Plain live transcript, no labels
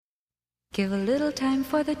Give a little time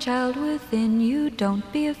for the child within you. Don't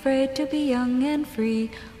be afraid to be young and free.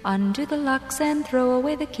 Undo the locks and throw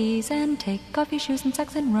away the keys and take off your shoes and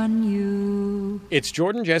socks and run you. It's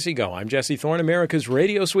Jordan Jesse Go. I'm Jesse Thorne, America's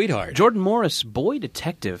radio sweetheart. Jordan Morris, boy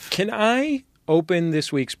detective. Can I open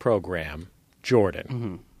this week's program,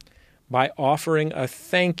 Jordan, by offering a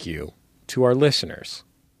thank you to our listeners?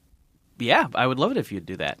 Yeah, I would love it if you'd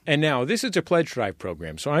do that. And now, this is a pledge drive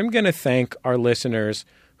program, so I'm going to thank our listeners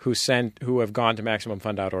who have gone to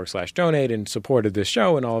MaximumFun.org/donate and supported this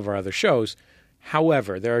show and all of our other shows.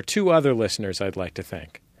 However, there are two other listeners I'd like to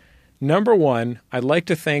thank. Number one, I'd like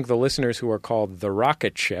to thank the listeners who are called the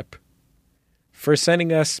Rocket Ship for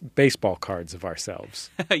sending us baseball cards of ourselves.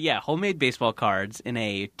 Yeah, homemade baseball cards in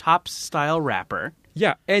a Topps-style wrapper.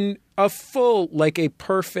 Yeah, and a full, like a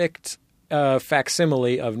perfect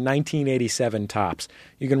facsimile of 1987 Topps.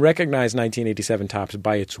 You can recognize 1987 Topps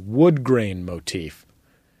by its wood grain motif.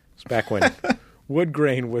 It's back when wood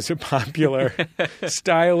grain was a popular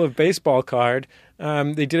style of baseball card.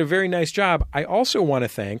 They did a very nice job. I also want to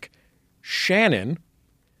thank Shannon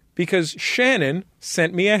because Shannon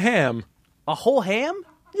sent me a ham. A whole ham?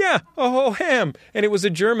 Yeah, a whole ham. And it was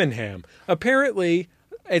a German ham. Apparently,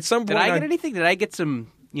 at some point... Did I get anything? Did I get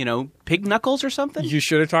some, pig knuckles or something? You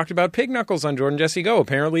should have talked about pig knuckles on Jordan Jesse Go.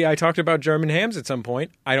 Apparently, I talked about German hams at some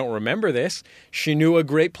point. I don't remember this. She knew a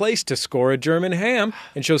great place to score a German ham,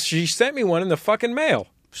 and she sent me one in the fucking mail.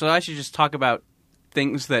 So I should just talk about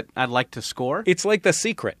things that I'd like to score? It's like The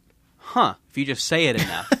Secret. Huh. If you just say it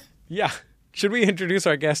enough. Yeah. Should we introduce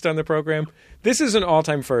our guest on the program? This is an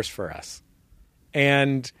all-time first for us.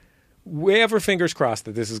 And we have our fingers crossed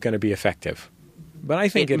that this is going to be effective. But I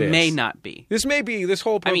think it is. It may not be. This may be, this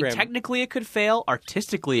whole program. I mean, technically it could fail.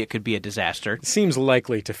 Artistically, it could be a disaster. Seems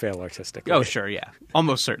likely to fail artistically. Oh, sure, yeah.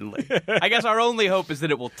 Almost certainly. I guess our only hope is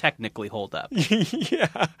that it will technically hold up.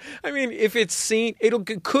 Yeah. I mean, if it's seen, it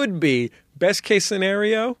could be, best case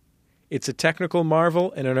scenario, it's a technical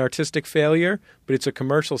marvel and an artistic failure, but it's a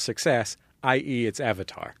commercial success, i.e. it's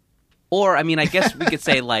Avatar. Or, I mean, I guess we could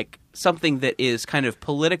say, like, something that is kind of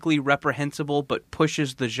politically reprehensible but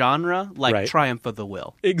pushes the genre, like Right. Triumph of the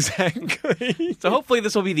Will. Exactly. So hopefully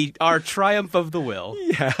this will be our Triumph of the Will.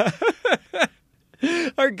 Yeah.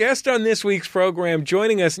 Our guest on this week's program,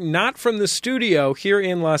 joining us not from the studio here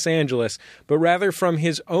in Los Angeles, but rather from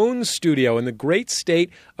his own studio in the great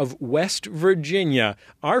state of West Virginia.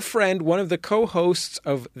 Our friend, one of the co-hosts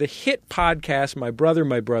of the hit podcast, My Brother,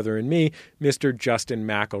 and Me, Mr. Justin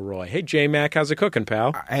McElroy. Hey, J-Mac, how's it cooking,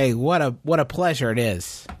 pal? Hey, what a pleasure it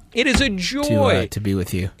is. It is a joy to be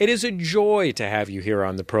with you. It is a joy to have you here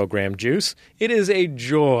on the program, Juice. It is a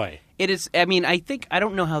joy. It is, I mean, I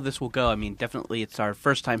don't know how this will go. I mean, definitely it's our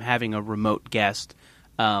first time having a remote guest.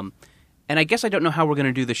 And I guess I don't know how we're going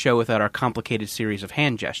to do the show without our complicated series of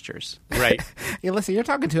hand gestures. Right. Yeah, listen, you're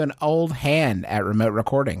talking to an old hand at remote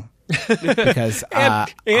recording. Because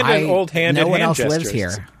and an old hand no at one hand else gestures. lives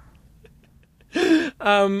here.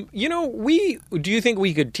 Do you think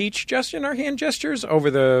we could teach Justin our hand gestures over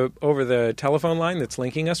the telephone line that's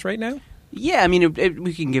linking us right now? Yeah, I mean,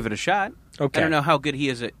 we can give it a shot. Okay. I don't know how good he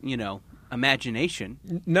is at, imagination.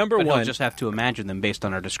 Number but one. he'll just have to imagine them based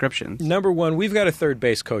on our descriptions. Number one, we've got a third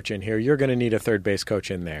base coach in here. You're going to need a third base coach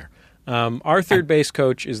in there. Our third base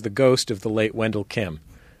coach is the ghost of the late Wendell Kim.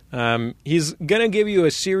 He's going to give you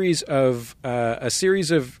a series of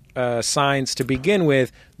signs to begin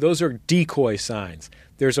with. Those are decoy signs.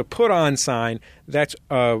 There's a put-on sign. That's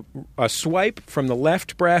a swipe from the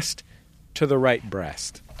left breast to the right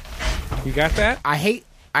breast. You got that? I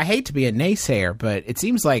hate to be a naysayer, but it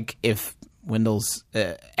seems like if Wendell's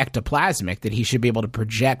ectoplasmic, that he should be able to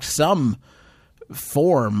project some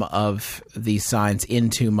form of these signs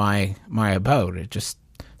into my abode. It just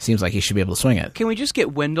seems like he should be able to swing it. Can we just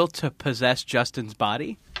get Wendell to possess Justin's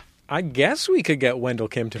body? I guess we could get Wendell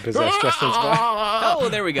Kim to possess Justin's body. Oh,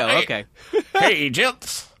 there we go. Okay. Hey,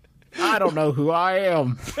 gents. I don't know who I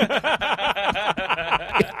am.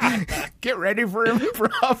 Get ready for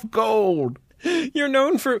improv gold. You're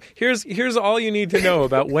known for here's all you need to know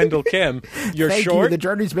about Wendell Kim. You're Thank short. you. The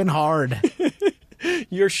journey's been hard.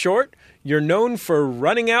 You're short. You're known for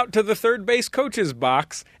running out to the third base coach's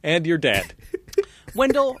box, and you're dead.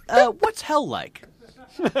 Wendell, what's hell like?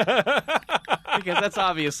 Because that's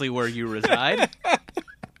obviously where you reside.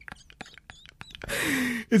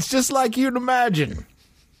 It's just like you'd imagine.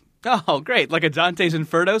 Oh, great. Like a Dante's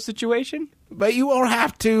Inferno situation? But you won't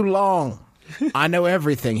have too long. I know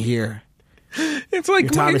everything here. It's like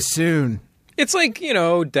Your time is soon. It's like,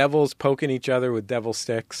 devils poking each other with devil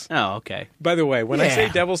sticks. Oh, okay. By the way, when I say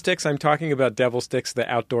Yeah. devil sticks, I'm talking about devil sticks, the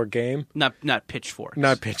outdoor game, Not pitchforks.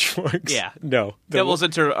 not pitchforks. Yeah. No. Devils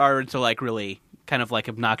are into like really kind of like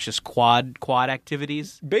obnoxious quad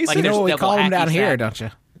activities. Basically- like You know there's what we devil call them hacky down here, sack. don't you?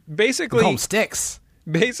 We Basically, call them sticks.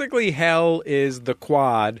 basically, hell is the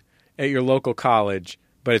quad at your local college,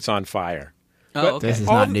 but it's on fire. Oh, okay. This is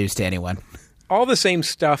all not the- news to anyone. All the same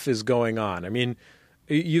stuff is going on. I mean,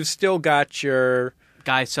 you've still got your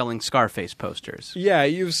Guys selling Scarface posters.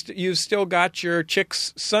 you've still got your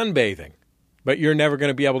chicks sunbathing, but you're never going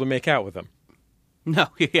to be able to make out with them. No,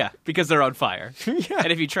 yeah, because they're on fire.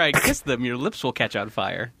 And if you try and kiss them, your lips will catch on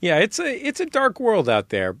fire. Yeah, it's a dark world out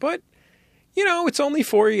there, but it's only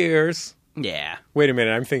 4 years. Yeah. Wait a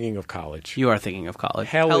minute, I'm thinking of college. You are thinking of college.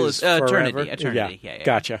 Hell is eternity. forever. Eternity. Yeah.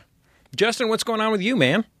 Gotcha. Justin, what's going on with you,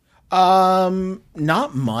 man?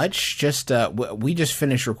 Not much. Just we just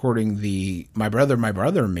finished recording the My Brother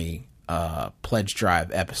and Me pledge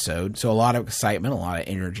drive episode. So a lot of excitement, a lot of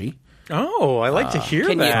energy. Oh, I like to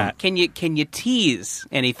hear that. Can you tease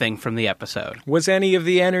anything from the episode? Was any of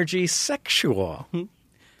the energy sexual?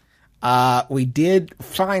 We did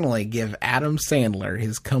finally give Adam Sandler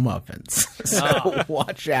his comeuppance. So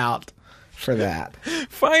watch out for that.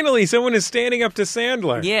 Finally, someone is standing up to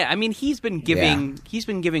Sandler. Yeah, I mean he's been giving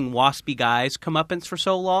waspy guys comeuppance for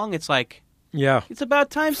so long. It's like Yeah. it's about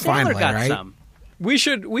time Sandler Finally, got right? some. We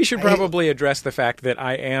should probably address the fact that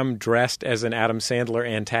I am dressed as an Adam Sandler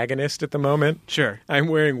antagonist at the moment. Sure. I'm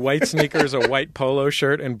wearing white sneakers, a white polo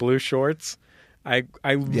shirt, and blue shorts. I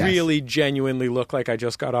really genuinely look like I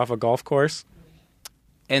just got off a golf course.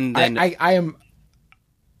 And then I am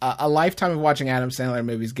a lifetime of watching Adam Sandler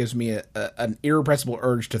movies gives me an irrepressible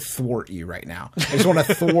urge to thwart you right now. I just want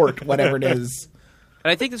to thwart whatever it is.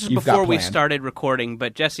 and I think this is You've got before we planned. started recording,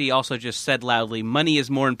 but Jesse also just said loudly, money is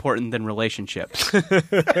more important than relationships.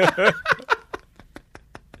 A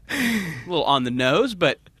little on the nose,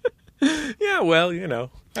 but Yeah, well,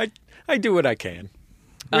 I do what I can,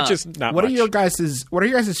 which is not What much. are your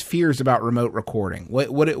guys' fears about remote recording?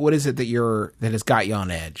 What is it that has got you on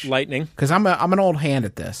edge? Lightning? Because I'm an old hand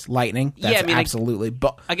at this. Lightning. That's Yeah, I mean, absolutely.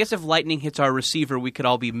 But I guess if lightning hits our receiver, we could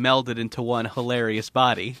all be melded into one hilarious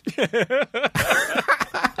body.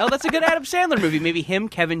 Oh, that's a good Adam Sandler movie. Maybe him,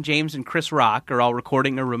 Kevin James, and Chris Rock are all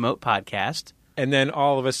recording a remote podcast. And then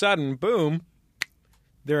all of a sudden, boom,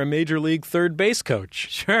 they're a major league third base coach.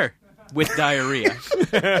 Sure. With diarrhea.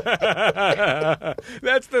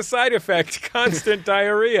 That's the side effect, constant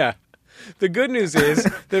diarrhea. The good news is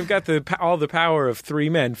they've got all the power of three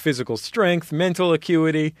men, physical strength, mental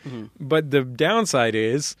acuity, but the downside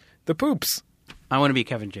is the poops. I want to be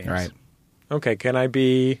Kevin James. right. Okay, can I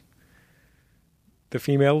be the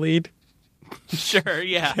female lead? Sure,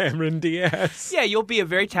 yeah. Cameron Diaz. Yeah, you'll be a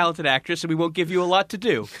very talented actress and we won't give you a lot to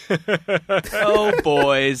do. Oh,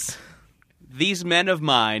 boys. These men of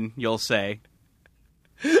mine, you'll say.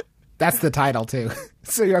 That's the title too.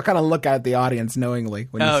 So you'll kind of look at the audience knowingly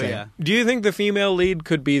when you Oh, say yeah. it. Do you think the female lead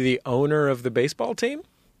could be the owner of the baseball team?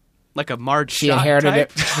 Like a Marge She Schott inherited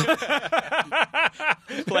type?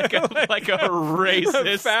 it. like a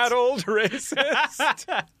racist. Fat old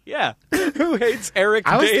racist Yeah. who hates Eric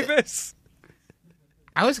I was the- Davis.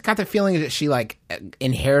 I always got the feeling that she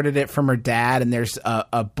inherited it from her dad, and there's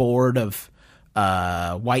a board of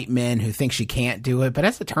white men who think she can't do it. But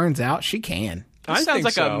as it turns out, she can. That I sounds think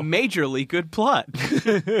like so. a majorly good plot.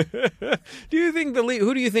 Do you think the lead?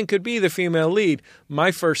 Who do you think could be the female lead?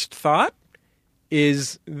 My first thought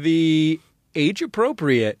is the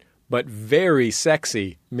age-appropriate but very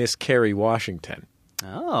sexy Miss Kerry Washington.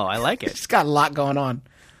 Oh, I like it. She's got a lot going on.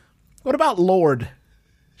 What about Lord?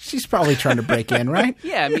 She's probably trying to break in, right?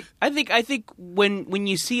 Yeah, I mean, I think when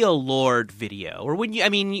you see a Lorde video, or when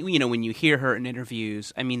you hear her in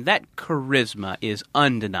interviews, I mean that charisma is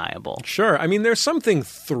undeniable. Sure. I mean, there's something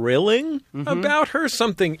thrilling about her,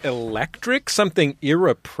 something electric, something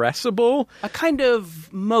irrepressible. A kind of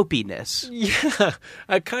mopiness. Yeah,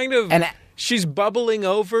 a kind of... And she's bubbling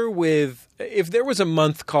over with... If there was a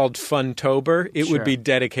month called Funtober, it Sure. would be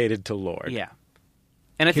dedicated to Lorde. Yeah,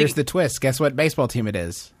 and I here's think the twist. Guess what baseball team it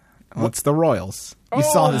is? Well, it's the Royals. You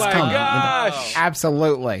Oh saw this my coming. gosh!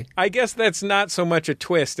 Absolutely. I guess that's not so much a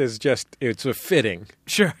twist as just it's a fitting.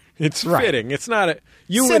 sure. It's Right. fitting. It's not a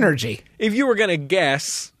you would- Synergy. if you were going to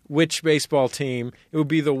guess which baseball team, it would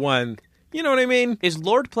be the one. You know what I mean? Is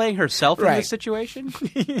Lorde playing herself in Right. this situation?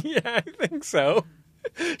 Yeah, I think so.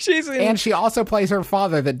 She's in, And she also plays her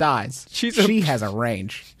father that dies. She has a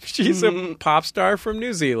range. she's a pop star from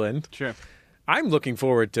New Zealand. Sure. I'm looking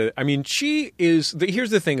forward to. I mean, she is. Here's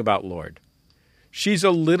the thing about Lorde. She's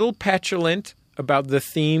a little petulant, about the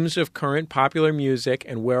themes of current popular music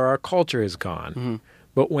and where our culture has gone.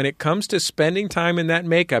 But when it comes to spending time in that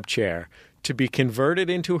makeup chair to be converted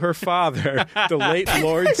into her father, the late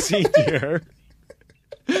Lord Senior.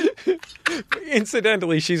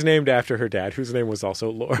 Incidentally, she's named after her dad, whose name was also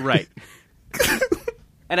Lord. Right.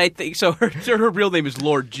 And I think so. Her real name is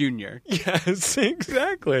Lord Junior. Yes,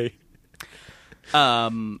 exactly. Yeah,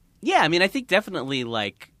 I mean, I think definitely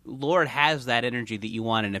like Lord has that energy that you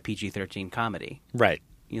want in a PG-13 comedy. Right.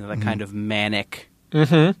 You know, that kind of manic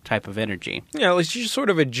type of energy. Yeah, it's just sort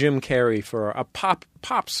of a Jim Carrey for a pops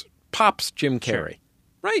Jim Carrey. Sure.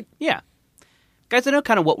 Right. Yeah. Guys, I know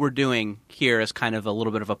kind of what we're doing here is kind of a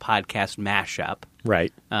little bit of a podcast mashup.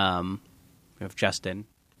 Right. We have Justin.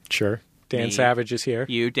 Sure. Dan Me. Savage is here.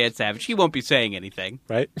 You, Dan Savage. He won't be saying anything.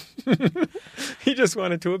 Right. He just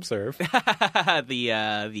wanted to observe.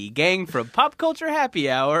 The gang from Pop Culture Happy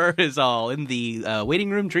Hour is all in the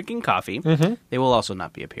waiting room drinking coffee. They will also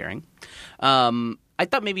not be appearing. I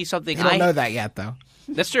thought maybe something I don't know that yet, though.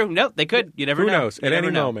 That's true. No, they could. You never Who know. knows? You At never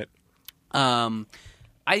any know. moment.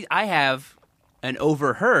 I have an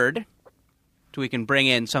overheard, so we can bring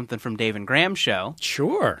in something from Dave and Graham's show.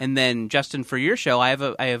 Sure. And then, Justin, for your show, I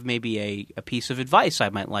have maybe a piece of advice I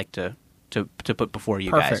might like to put before you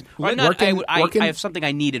Perfect. guys. Or not, I Working- have something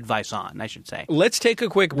I need advice on, I should say. Let's take a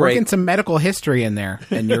quick Work break. in some medical history in there,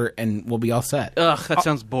 and we'll be all set. Ugh, that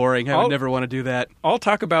sounds boring. I would never want to do that. I'll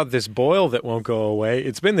talk about this boil that won't go away.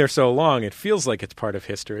 It's been there so long, it feels like it's part of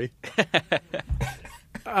history.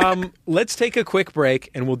 Let's take a quick break,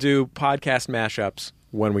 and we'll do podcast mashups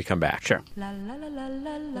when we come back. Sure.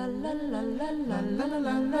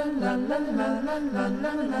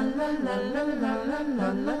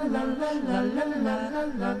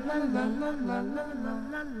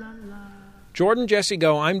 Jordan, Jesse,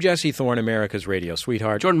 go. I'm Jesse Thorne, America's radio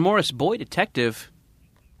sweetheart. Jordan Morris, boy detective.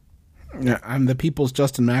 I'm the people's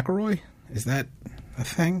Justin McElroy. Is that a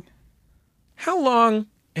thing? How long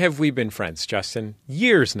have we been friends, Justin?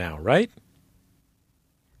 Years now, right?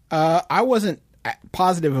 I wasn't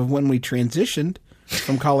positive of when we transitioned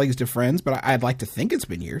from colleagues to friends, but I'd like to think it's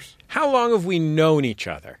been years. How long have we known each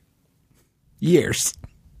other? Years.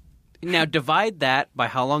 Now divide that by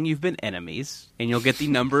how long you've been enemies, and you'll get the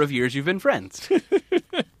number of years you've been friends.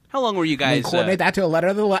 How long were you And guys? coordinate that to a letter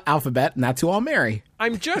of the alphabet, and that's who I'll marry.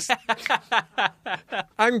 I'm just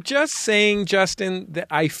saying, Justin, that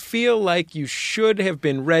I feel like you should have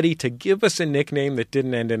been ready to give us a nickname that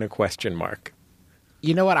didn't end in a question mark.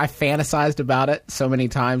 You know what? I fantasized about it so many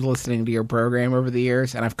times listening to your program over the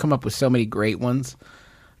years, and I've come up with so many great ones.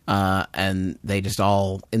 And they just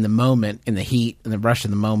all, in the moment, in the heat, in the rush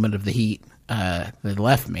of the moment of the heat, they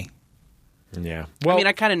left me. Yeah. Well, I mean,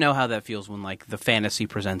 I kind of know how that feels when, like, the fantasy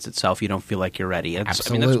presents itself. You don't feel like you're ready.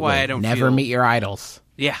 Absolutely. I mean, that's why I don't Never feel... meet your idols.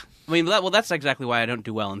 Yeah. I mean, that's exactly why I don't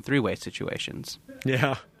do well in three-way situations.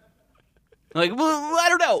 yeah. Like, well, I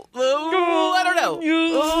don't know. I don't know.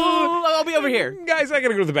 I'll be over here. Guys, I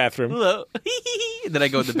gotta go to the bathroom. And then I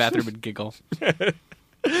go in the bathroom and giggle.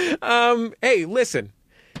 Hey, listen.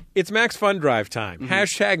 It's Max Fun Drive time.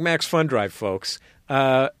 Hashtag Max Fun Drive, folks.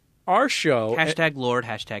 Our show... Hashtag Lord,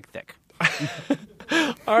 hashtag thick.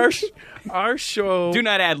 Our show... Do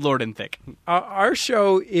not add Lord and thick. Our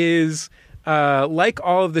show is, like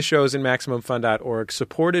all of the shows in MaximumFun.org,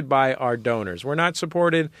 supported by our donors. We're not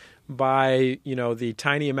supported by, the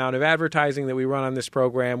tiny amount of advertising that we run on this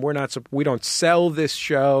program. We don't sell this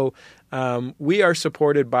show. We are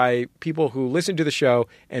supported by people who listen to the show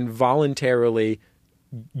and voluntarily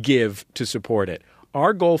give to support it.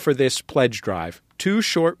 Our goal for this pledge drive, 2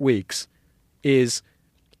 short weeks, is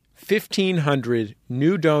 1,500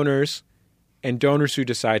 new donors and donors who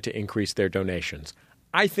decide to increase their donations.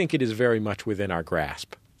 I think it is very much within our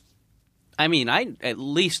grasp. I mean, I at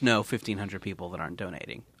least know 1,500 people that aren't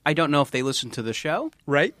donating. I don't know if they listen to the show,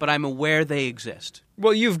 Right? but I'm aware they exist.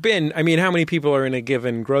 Well, how many people are in a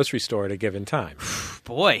given grocery store at a given time?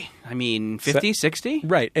 Boy, I mean, 50, 60?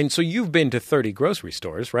 Right. And so you've been to 30 grocery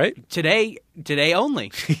stores, right? Today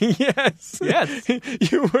only. Yes. Yes.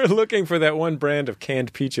 You were looking for that one brand of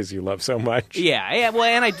canned peaches you love so much. Yeah. Well,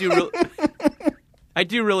 and I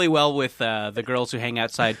do really well with the girls who hang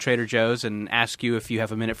outside Trader Joe's and ask you if you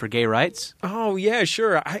have a minute for gay rights. Oh, yeah,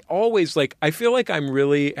 sure. I always I feel like I'm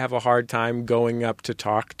really have a hard time going up to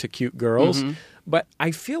talk to cute girls. But I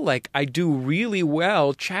feel like I do really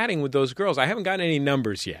well chatting with those girls. I haven't gotten any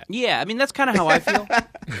numbers yet. Yeah, I mean, that's kind of how I feel.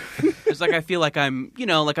 It's like I feel like I'm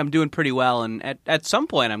doing pretty well, and at some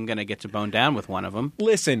point I'm going to get to bone down with one of them.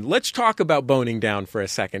 Listen, let's talk about boning down for a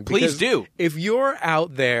second. Please do. If you're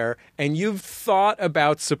out there and you've thought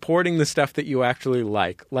about supporting the stuff that you actually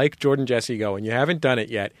like Jordan Jesse Go, and you haven't done it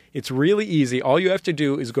yet, it's really easy. All you have to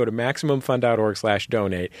do is go to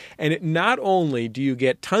MaximumFun.org/donate. And not only do you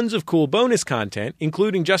get tons of cool bonus content,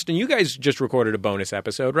 including, Justin, you guys just recorded a bonus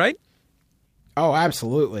episode, right? Oh,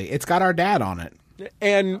 absolutely. It's got our dad on it.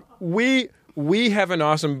 And we have an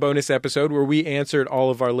awesome bonus episode where we answered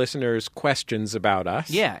all of our listeners' questions about us.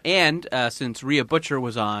 Yeah, and since Rhea Butcher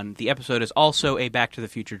was on, the episode is also a Back to the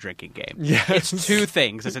Future drinking game. Yes. It's two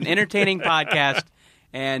things. It's an entertaining podcast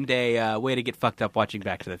and a way to get fucked up watching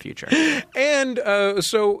Back to the Future. And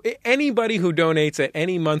so anybody who donates at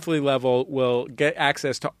any monthly level will get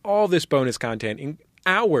access to all this bonus content in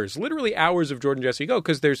literally hours of Jordan Jesse Go,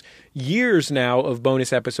 because there's years now of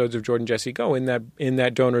bonus episodes of Jordan Jesse Go in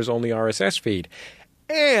that donors only RSS feed.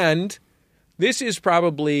 And this is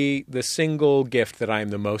probably the single gift that I'm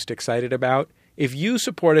the most excited about. If you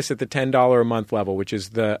support us at the $10 a month level, which is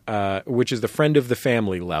the friend of the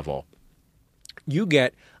family level, you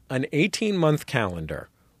get an 18-month calendar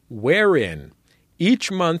wherein each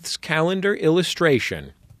month's calendar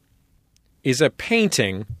illustration is a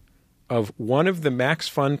painting of one of the Max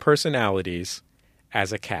Fun personalities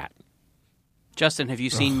as a cat. Justin, have you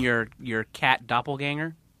seen your cat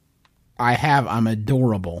doppelganger? I have. I'm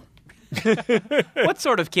adorable. What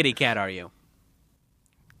sort of kitty cat are you?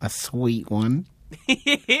 A sweet one.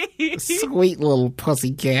 Sweet little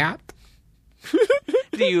pussy cat.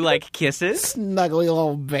 Do you like kisses? Snuggly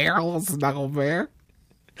little bear, little snuggle bear.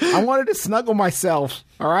 I wanted to snuggle myself.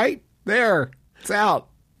 All right? There. It's out.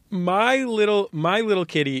 My little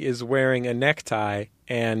kitty is wearing a necktie,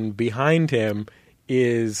 and behind him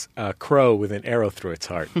is a crow with an arrow through its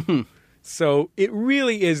heart. So it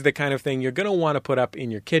really is the kind of thing you're going to want to put up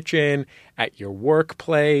in your kitchen, at your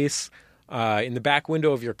workplace, in the back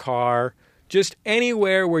window of your car, just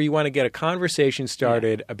anywhere where you want to get a conversation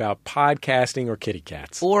started about podcasting or kitty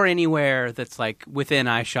cats. Or anywhere that's like within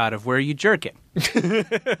eyeshot of where you jerk it.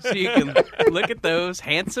 So you can look at those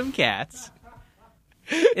handsome cats.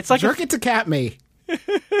 It's like jerk it to cat me.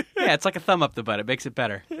 Yeah, it's like a thumb up the butt. It makes it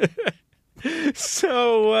better.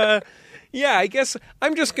 So, yeah, I guess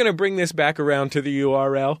I'm just going to bring this back around to the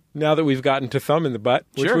URL now that we've gotten to thumb in the butt,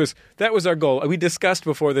 which that was our goal. We discussed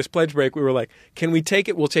before this pledge break, we were like, can we take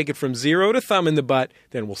it? We'll take it from 0 to thumb in the butt,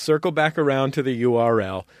 then we'll circle back around to the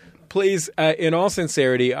URL. Please, in all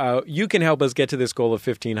sincerity, you can help us get to this goal of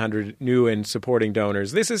 1,500 new and supporting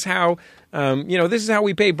donors. This is how, this is how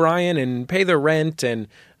we pay Brian and pay the rent and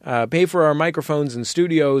pay for our microphones and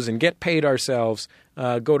studios and get paid ourselves.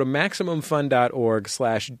 Go to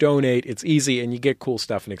MaximumFun.org/donate. It's easy, and you get cool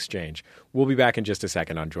stuff in exchange. We'll be back in just a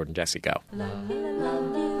second on Jordan Jesse Go.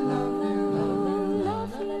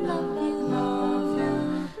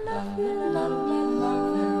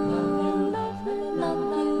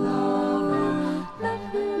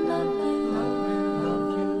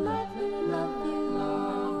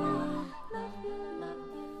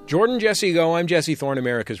 Jordan Jesse Go. I'm Jesse Thorne,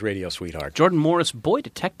 America's radio sweetheart. Jordan Morris, boy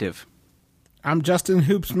detective. I'm Justin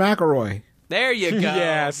Hoops McElroy. There you go.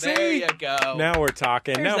 Yeah, see? There you go. Now we're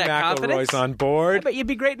talking. There's now that McElroy's confidence. on board. I bet you'd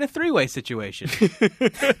be great in a three-way situation.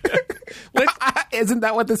 Isn't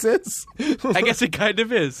that what this is? I guess it kind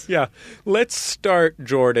of is. Yeah. Let's start,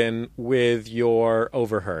 Jordan, with your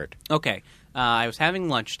overheard. Okay. I was having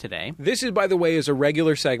lunch today. This is, by the way, is a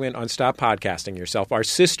regular segment on Stop Podcasting Yourself, our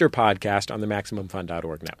sister podcast on the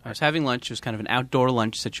MaximumFun.org network. I was having lunch. It was kind of an outdoor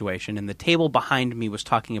lunch situation, and the table behind me was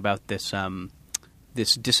talking about this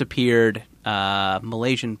this disappeared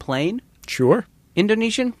Malaysian plane. Sure.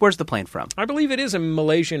 Indonesian? Where's the plane from? I believe it is a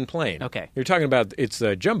Malaysian plane. Okay. You're talking about it's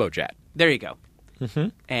a jumbo jet. There you go. Mm-hmm.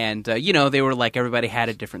 And, they were like, everybody had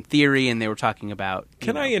a different theory, and they were talking about...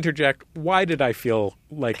 Can I interject? Why did I feel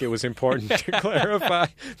like it was important to clarify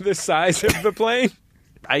the size of the plane?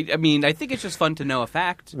 I mean, I think it's just fun to know a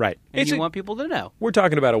fact. Right. And you want people to know. We're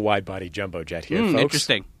talking about a wide-body jumbo jet here, folks.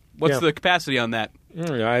 Interesting. What's the capacity on that?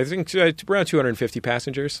 I think it's around 250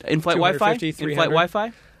 passengers. In-flight Wi-Fi? In-flight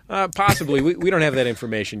Wi-Fi? Possibly. We don't have that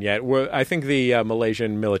information yet. I think the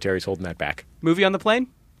Malaysian military is holding that back. Movie on the plane?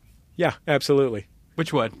 Yeah, absolutely.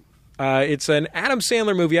 Which one? It's an Adam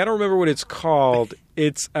Sandler movie. I don't remember what it's called.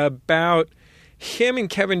 It's about him and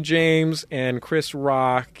Kevin James and Chris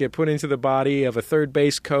Rock get put into the body of a third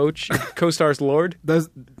base coach. Co-stars Lord. Those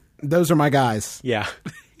are my guys. Yeah.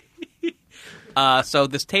 So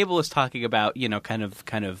this table is talking about, kind of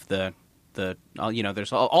the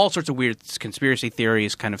there's all sorts of weird conspiracy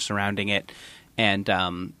theories kind of surrounding it. And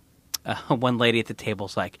one lady at the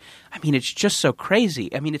table's like, I mean, it's just so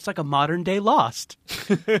crazy. I mean, it's like a modern-day Lost.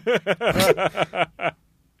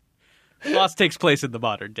 Lost takes place in the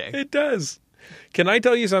modern day. It does. Can I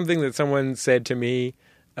tell you something that someone said to me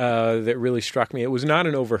that really struck me? It was not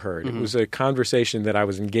an overheard. It was a conversation that I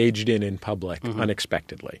was engaged in public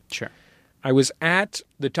unexpectedly. Sure. I was at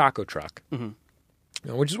the taco truck,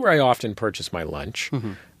 which is where I often purchase my lunch,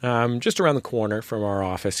 just around the corner from our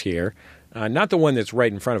office here. Not the one that's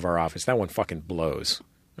right in front of our office. That one fucking blows.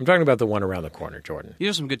 I'm talking about the one around the corner, Jordan. These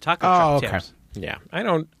are some good taco truck tips. Yeah. I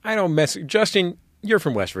don't mess. Justin, you're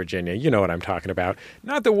from West Virginia. You know what I'm talking about.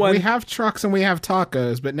 Not the one. We have trucks and we have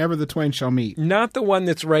tacos, but never the twain shall meet. Not the one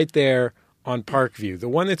that's right there on Parkview. The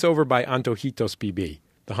one that's over by Antojitos BB,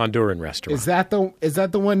 the Honduran restaurant. Is that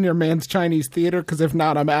the one near Man's Chinese Theater? Because if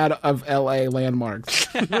not, I'm out of L.A. landmarks.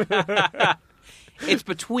 It's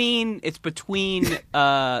between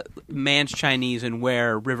Man's Chinese and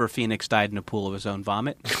where River Phoenix died in a pool of his own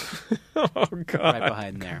vomit. Oh God! Right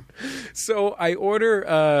behind there. So I order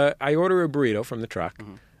a burrito from the truck,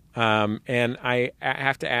 and I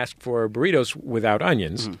have to ask for burritos without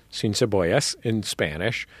onions, sin cebollas in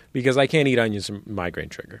Spanish, because I can't eat onions in migraine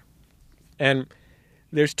trigger. And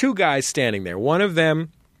there's two guys standing there. One of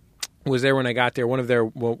them was there when I got there. One of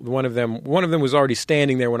them was already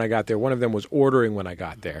standing there when I got there. One of them was ordering when I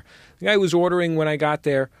got there. The guy who was ordering when I got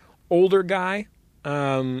there, older guy.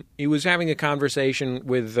 He was having a conversation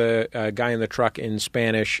with a guy in the truck in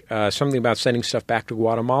Spanish, something about sending stuff back to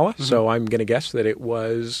Guatemala. So I'm going to guess that he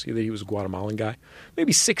was a Guatemalan guy,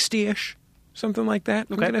 maybe 60-ish, something like that.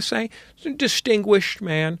 I'm going to say a distinguished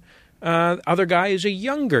man. Other guy is a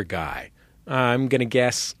younger guy. I'm going to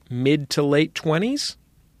guess mid to late 20s.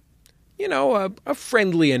 You know, a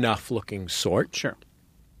friendly enough looking sort. Sure.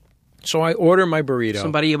 So I order my burrito.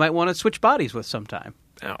 Somebody you might want to switch bodies with sometime.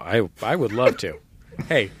 Oh, I would love to.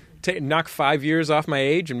 Hey, knock 5 years off my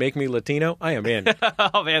age and make me Latino? I am in.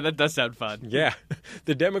 Oh, man, that does sound fun. Yeah.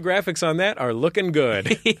 The demographics on that are looking good.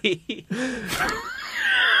 You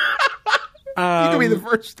could be the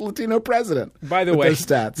first Latino president. By the with way, those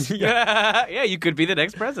stats. Yeah, you could be the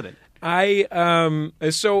next president.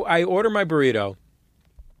 So I order my burrito,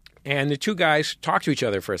 and the two guys talk to each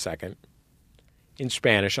other for a second in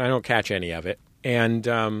Spanish. I don't catch any of it. And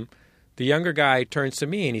the younger guy turns to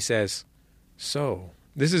me and he says, "So,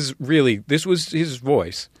 this was his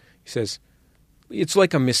voice." He says, "It's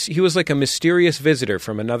like he was like a mysterious visitor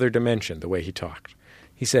from another dimension, the way he talked."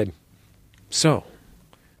 He said, "So,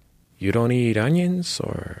 you don't eat onions,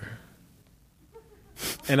 or?"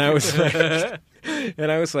 And I was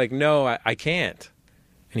like, "No, I can't."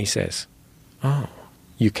 And he says, "Oh,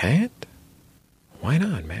 you can't? Why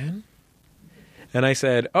not, man?" And I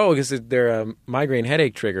said, "Oh, because they're a migraine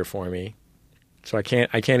headache trigger for me, so I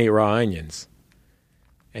can't eat raw onions."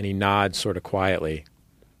 And he nods sort of quietly,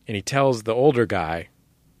 and he tells the older guy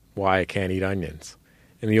why I can't eat onions.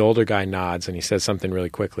 And the older guy nods, and he says something really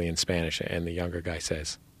quickly in Spanish, and the younger guy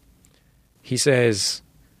says,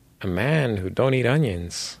 "A man who don't eat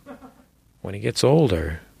onions, when he gets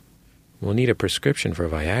older, will need a prescription for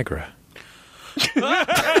Viagra."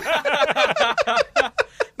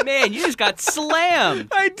 Man, you just got slammed.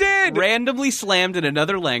 I did. Randomly slammed in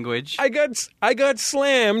another language. I got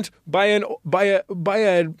slammed by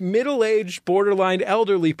a middle-aged, borderline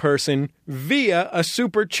elderly person via a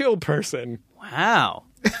super chill person. Wow.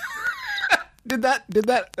 Did that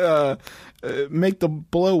make the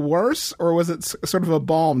blow worse, or was it sort of a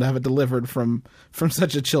balm to have it delivered from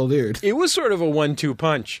such a chill dude? It was sort of a 1-2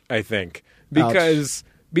 punch, I think, because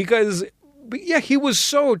he was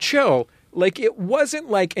so chill. Like, it wasn't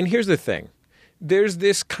like, and here's the thing, there's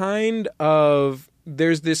this kind of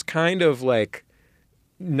like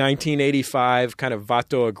 1985 kind of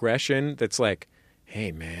vato aggression that's like,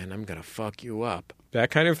 "Hey man, I'm gonna fuck you up." That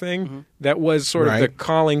kind of thing. That was sort of the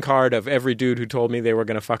calling card of every dude who told me they were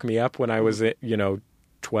gonna fuck me up when I was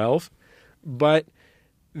 12. But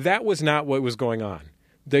that was not what was going on.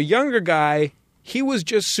 The younger guy, he was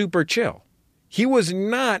just super chill. He was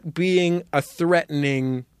not being a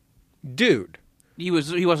threatening dude. He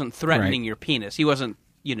wasn't threatening your penis. He wasn't,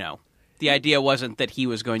 the idea wasn't that he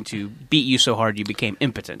was going to beat you so hard you became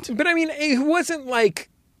impotent. But I mean, it wasn't like,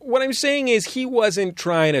 what I'm saying is he wasn't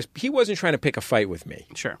trying to pick a fight with me.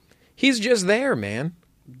 Sure. He's just there, man.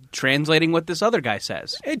 Translating what this other guy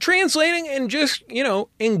says. Translating and just,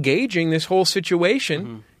 engaging this whole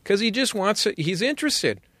situation because he just he's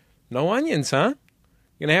interested. No onions, huh?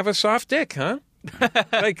 You're going to have a soft dick, huh?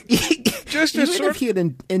 Like, just even if he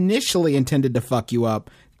had initially intended to fuck you up,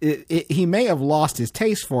 he may have lost his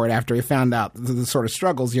taste for it after he found out the sort of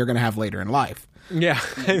struggles you're going to have later in life. Yeah,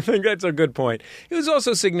 I think that's a good point. He was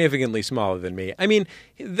also significantly smaller than me. I mean,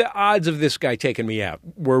 the odds of this guy taking me out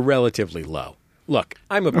were relatively low. Look,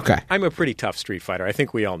 I'm a pretty tough street fighter. I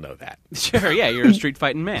think we all know that. Sure, yeah, you're a street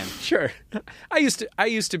fighting man. Sure. I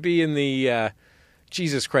used to be in the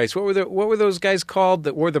Jesus Christ. What were those guys called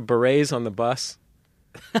that wore the berets on the bus?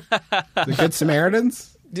 The Good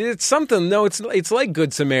Samaritans? It's something. No, it's like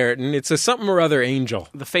Good Samaritan. It's a something or other angel.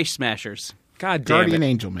 The Face Smashers. God damn Guardian it.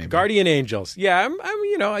 Angel, maybe. Guardian Angels. Yeah,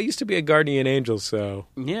 I used to be a Guardian Angel, so.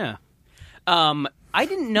 Yeah. I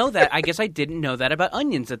didn't know that. I guess I didn't know that about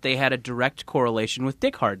onions, that they had a direct correlation with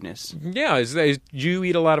dick hardness. Yeah, do you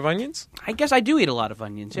eat a lot of onions? I guess I do eat a lot of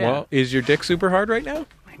onions, yeah. Well, is your dick super hard right now?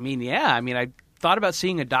 I mean, yeah. I mean, I thought about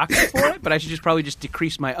seeing a doctor for it, but I should probably just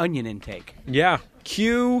decrease my onion intake. Yeah.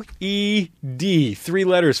 QED. 3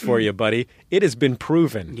 letters for you, buddy. It has been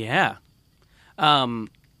proven. Yeah.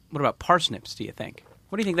 What about parsnips, do you think?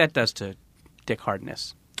 What do you think that does to dick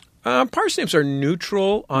hardness? Parsnips are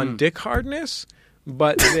neutral on dick hardness,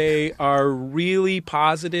 but they are really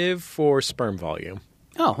positive for sperm volume.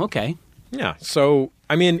 Oh, okay. Yeah. So,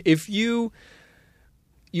 I mean, you'll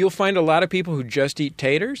find a lot of people who just eat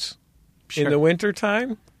taters in the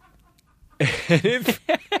wintertime. And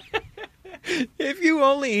if you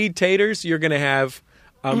only eat taters, you're going to have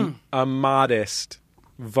a modest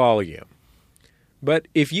volume. But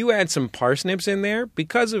if you add some parsnips in there,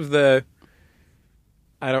 because of the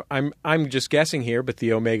I'm just guessing here, but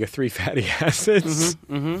the omega-3 fatty acids,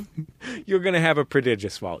 you're going to have a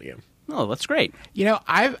prodigious volume. Oh, that's great. You know,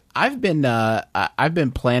 I've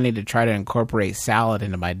been planning to try to incorporate salad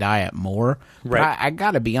into my diet more. But Right. I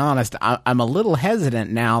got to be honest, I'm a little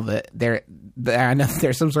hesitant now that I know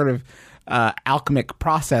there's some sort of alchemic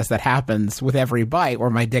process that happens with every bite,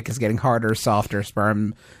 where my dick is getting harder, softer,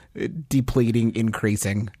 sperm depleting,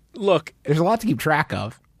 increasing. Look, There's a lot to keep track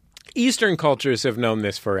of. Eastern cultures have known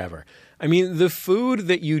this forever. I mean, the food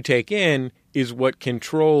that you take in is what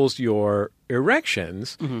controls your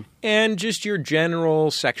erections and just your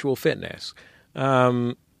general sexual fitness.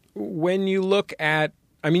 When you look at,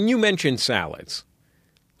 I mean, you mentioned salads.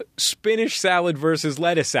 Spinach salad versus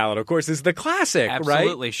lettuce salad, of course, is the classic, right?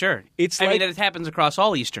 Absolutely, sure. I mean, it happens across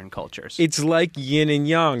all Eastern cultures. It's like yin and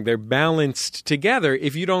yang. They're balanced together.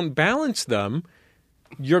 If you don't balance them,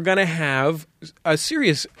 you're going to have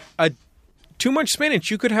too much spinach.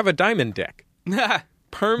 You could have a diamond dick.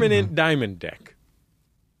 Permanent diamond dick.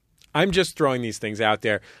 I'm just throwing these things out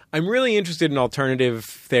there. I'm really interested in alternative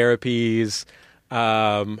therapies,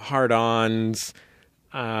 hard-ons.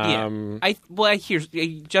 Justin, I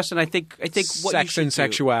think what you Sex should and do-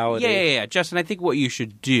 sexuality. Yeah. Justin, I think what you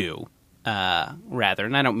should do, rather,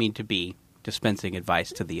 and I don't mean to be dispensing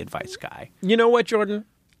advice to the advice guy. You know what, Jordan?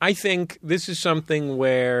 I think this is something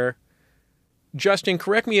where, Justin,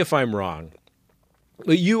 correct me if I'm wrong,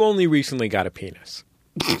 but you only recently got a penis.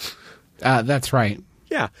 That's right.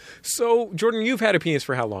 Yeah. So, Jordan, you've had a penis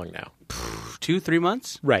for how long now? 2-3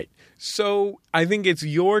 months? Right. So, I think it's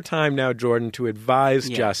your time now, Jordan, to advise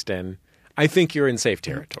Justin. I think you're in safe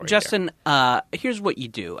territory. Justin, here's what you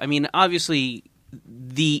do. I mean, obviously,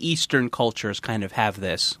 the Eastern cultures kind of have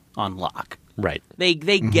this on lock. Right. They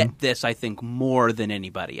get this, I think, more than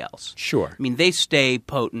anybody else. Sure. I mean, they stay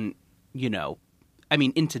potent,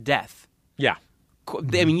 into death. Yeah.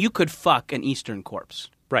 I mean, you could fuck an Eastern corpse,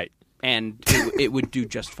 Right. and it would do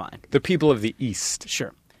just fine. The people of the East.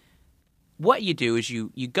 Sure. What you do is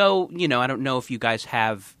you go, I don't know if you guys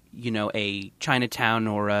have, a Chinatown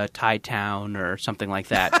or a Thai town or something like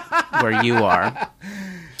that where you are.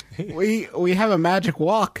 We have a magic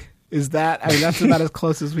walk. That's about as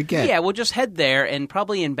close as we get. Yeah, we'll just head there, and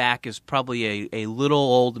probably in back is probably a little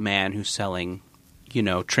old man who's selling,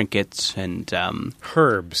 trinkets and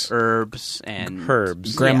Herbs. herbs and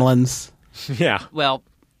Herbs. Gremlins. Yeah. Well,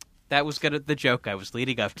 that was the joke I was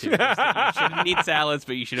leading up to. Was that you shouldn't eat salads,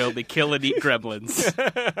 but you should only kill and eat gremlins.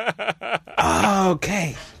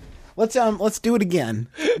 Okay. Let's do it again.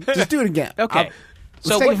 Just do it again. Okay.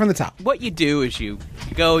 Let's take it from the top. What you do is you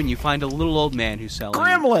go and you find a little old man who's selling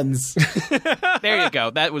Gremlins. There you go.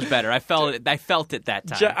 That was better. I felt it that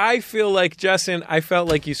time. I feel like, Justin, I felt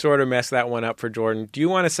like you sort of messed that one up for Jordan. Do you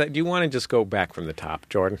want to just go back from the top,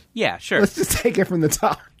 Jordan? Yeah, sure. Let's just take it from the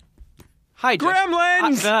top. Hi,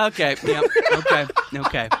 Gremlins! Okay. Yep.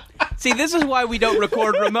 Okay. See, this is why we don't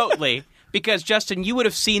record remotely. Because, Justin, you would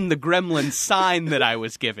have seen the gremlin sign that I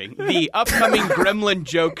was giving. The upcoming gremlin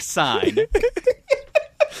joke sign.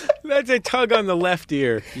 That's a tug on the left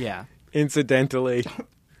ear, Yeah. incidentally.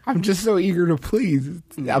 I'm just so eager to please.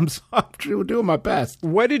 I'm doing my best.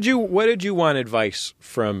 What did you want advice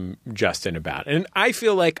from Justin about? And I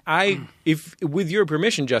feel like if with your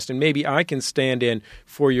permission, Justin, maybe I can stand in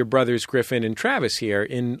for your brothers Griffin and Travis here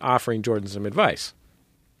in offering Jordan some advice.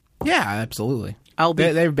 Yeah, absolutely.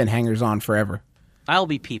 They've been hangers on forever. I'll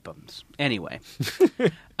be Peepums. Anyway,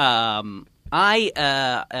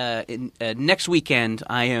 next weekend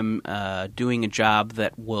I am doing a job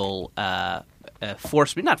that will not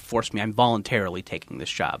force me. I'm voluntarily taking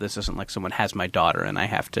this job. This isn't like someone has my daughter and I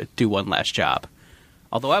have to do one last job.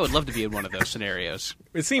 Although I would love to be in one of those scenarios.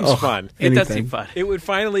 It seems fun. It does seem fun. It would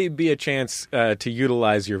finally be a chance to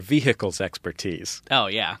utilize your vehicle's expertise. Oh,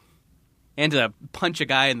 yeah. And to punch a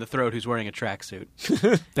guy in the throat who's wearing a tracksuit.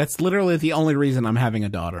 That's literally the only reason I'm having a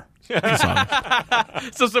daughter.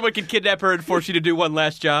 So someone can kidnap her and force you to do one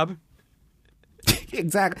last job?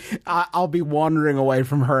 Exactly. I'll be wandering away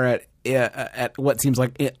from her at what seems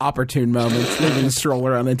like opportune moments, leaving the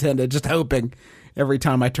stroller unattended, just hoping every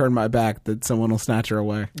time I turn my back that someone will snatch her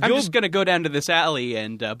away. I'm just going to go down to this alley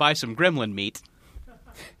and buy some gremlin meat.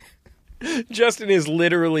 Justin is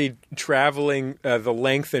literally traveling the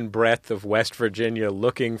length and breadth of West Virginia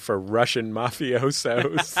looking for Russian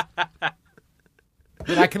mafiosos.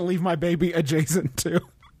 That I can leave my baby adjacent to.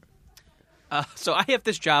 So I have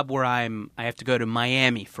this job where I have to go to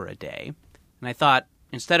Miami for a day. And I thought,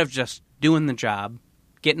 instead of just doing the job,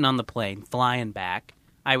 getting on the plane, flying back,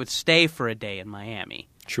 I would stay for a day in Miami.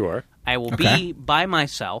 Sure. I will be by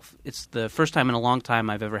myself. It's the first time in a long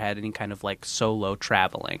time I've ever had any kind of like solo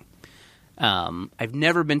traveling. I've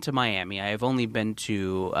never been to Miami. I have only been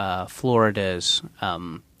to Florida's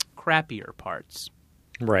crappier parts.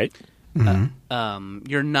 Right.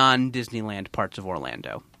 Your non-Disneyland parts of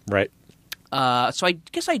Orlando. Right. So I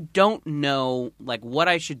guess I don't know like what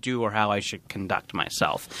I should do or how I should conduct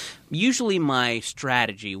myself. Usually my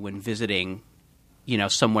strategy when visiting,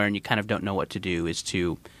 somewhere and you kind of don't know what to do is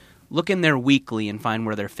to look in their weekly and find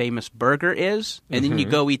where their famous burger is, and then you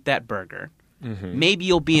go eat that burger. Maybe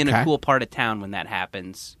you'll be in a cool part of town when that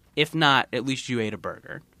happens. If not, at least you ate a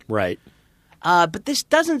burger. Right. But this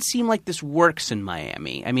doesn't seem like this works in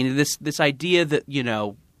Miami. I mean, this idea that,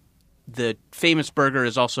 the famous burger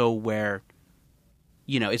is also where,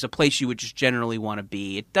 is a place you would just generally want to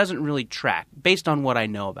be. It doesn't really track based on what I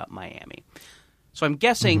know about Miami. So I'm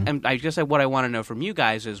guessing, I guess what I want to know from you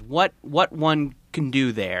guys is what one can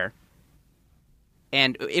do there.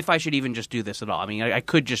 And if I should even just do this at all. I mean, I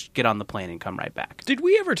could just get on the plane and come right back. Did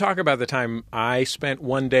we ever talk about the time I spent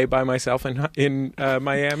one day by myself in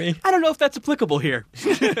Miami? I don't know if that's applicable here.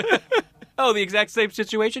 Oh, the exact same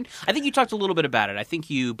situation? I think you talked a little bit about it. I think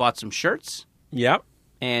you bought some shirts. Yep.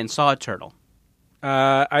 And saw a turtle.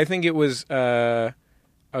 I think it was a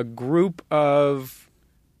group of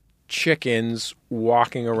chickens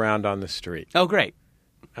walking around on the street. Oh, great.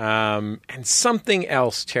 And something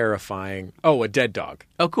else terrifying. Oh, a dead dog.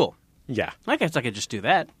 Oh, cool. Yeah. I guess I could just do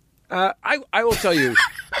that. I will tell you,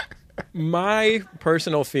 my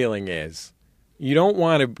personal feeling is you don't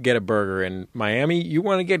want to get a burger in Miami. You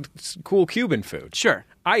want to get cool Cuban food. Sure.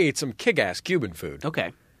 I ate some kick-ass Cuban food.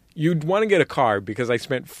 Okay. You'd want to get a car because I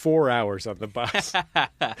spent 4 hours on the bus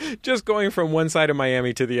just going from one side of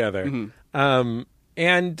Miami to the other. So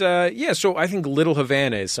I think Little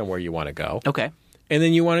Havana is somewhere you want to go. Okay. And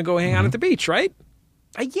then you want to go hang out at the beach, right?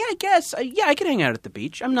 Yeah, I guess. I could hang out at the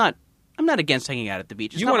beach. I'm not against hanging out at the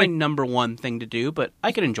beach. It's not my number one thing to do, but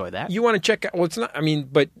I could enjoy that. You want to check out? Well, it's not. I mean,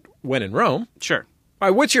 but when in Rome, sure. All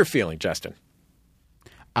right. What's your feeling, Justin?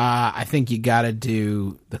 I think you got to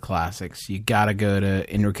do the classics. You got to go to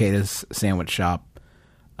Enriqueta's Sandwich Shop.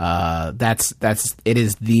 It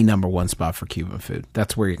is the number one spot for Cuban food.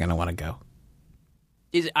 That's where you're going to want to go.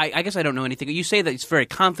 I guess I don't know anything. You say that it's very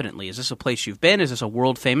confidently. Is this a place you've been? Is this a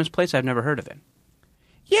world famous place? I've never heard of it.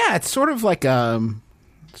 Yeah, it's sort of like a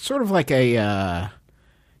it's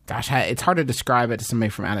hard to describe it to somebody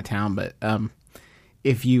from out of town, but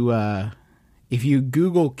if you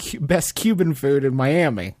Google best Cuban food in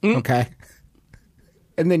Miami, okay,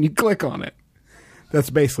 and then you click on it, that's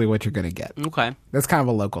basically what you're going to get. Okay, that's kind of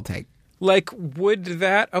a local take. Like, would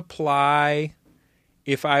that apply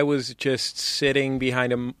if I was just sitting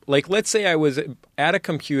behind let's say I was at a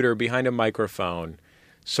computer behind a microphone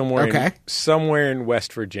somewhere in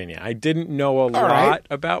West Virginia. I didn't know a lot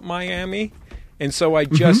about Miami, and so I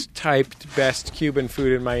just typed best Cuban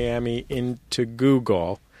food in Miami into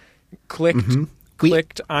Google,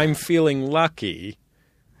 clicked I'm feeling lucky,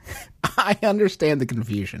 I understand the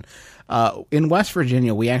confusion. In West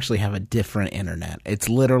Virginia, we actually have a different internet. It's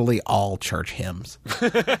literally all church hymns.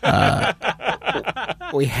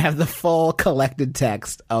 We have the full collected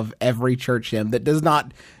text of every church hymn that does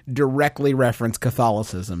not directly reference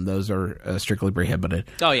Catholicism. Those are strictly prohibited.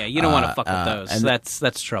 Oh yeah, you don't want to fuck with those. And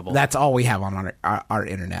that's trouble. That's all we have on our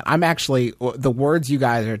internet. I'm actually the words you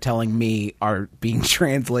guys are telling me are being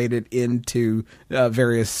translated into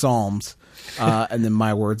various psalms. And then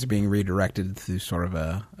my words are being redirected through sort of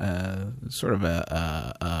a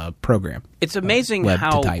program. It's amazing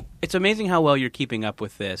it's amazing how well you're keeping up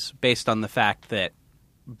with this, based on the fact that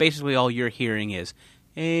basically all you're hearing is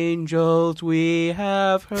 "Angels we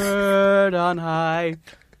have heard on high,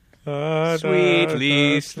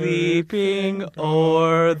 sweetly sleeping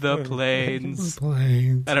o'er the plains."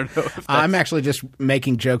 I don't know. If I'm actually just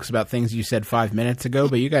making jokes about things you said 5 minutes ago,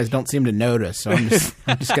 but you guys don't seem to notice, so I'm just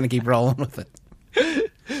going to keep rolling with it.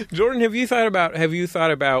 Jordan, have you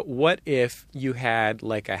thought about what if you had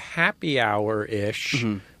like a happy hour-ish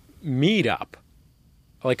meetup,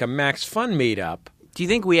 like a Max Fun meetup? Do you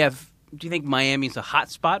think Miami's a hot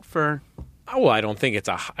spot for? Oh, well, I don't think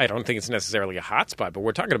it's necessarily a hot spot, but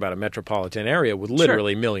we're talking about a metropolitan area with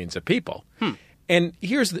literally millions of people. And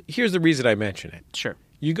here's the reason I mention it. Sure.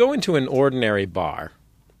 You go into an ordinary bar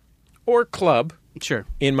or club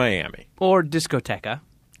in Miami. Or discoteca.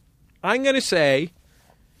 I'm going to say,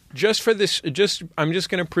 I'm just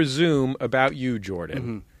going to presume about you,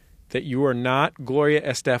 Jordan, that you are not Gloria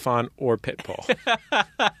Estefan or Pitbull.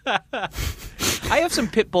 I have some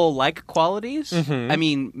Pitbull-like qualities. I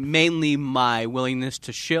mean, mainly my willingness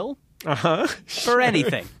to shill for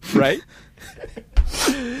anything. Right?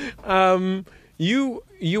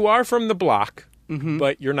 You are from the block,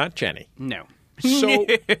 but you're not Jenny. No. So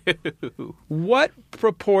what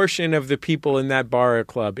proportion of the people in that bar or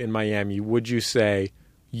club in Miami would you say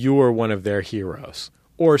you are one of their heroes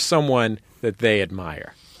or someone that they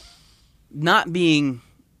admire? Not being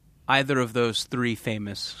either of those three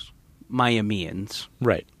famous Miamians.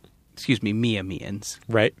 Right. Excuse me, Miamians.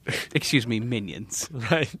 Right. Excuse me, minions.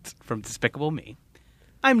 Right. From Despicable Me.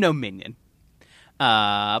 I'm no minion.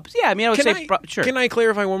 But yeah, I mean, I would say sure. Can I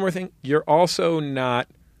clarify one more thing? You're also not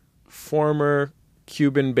former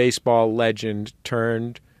Cuban baseball legend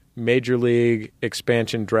turned Major League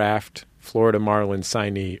expansion draft Florida Marlins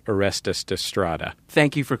signee Orestes Estrada.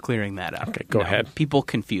 Thank you for clearing that up. Okay, go ahead. People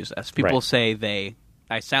confuse us. People say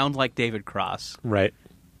I sound like David Cross. Right.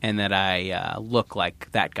 And that I look like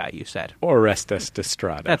that guy you said. Orestes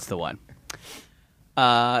Estrada. That's the one.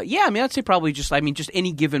 Yeah, I mean, I'd say probably just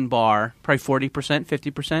any given bar, probably 40%,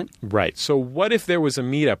 50%. Right. So what if there was a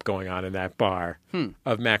meetup going on in that bar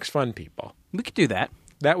of Max Fun people? We could do that.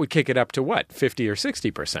 That would kick it up to what, 50 or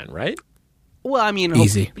 60%, right? Well, I mean,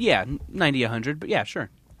 easy. 90, 100, but yeah, sure.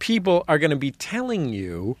 People are going to be telling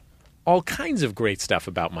you all kinds of great stuff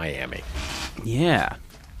about Miami. Yeah.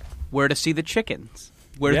 Where to see the chickens.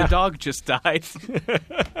 Where the dog just died.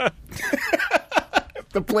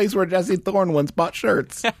 The place where Jesse Thorne once bought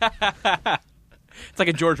shirts. It's like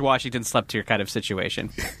a George Washington slept here kind of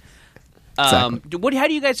situation. Exactly. How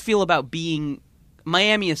do you guys feel about being,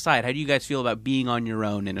 Miami aside, how do you guys feel about being on your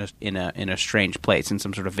own in a strange place, in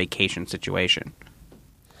some sort of vacation situation?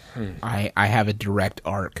 I have a direct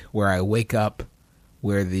arc where I wake up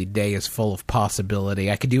where the day is full of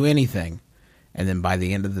possibility. I could do anything. And then by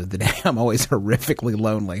the end of the day, I'm always horrifically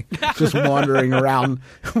lonely, just wandering around,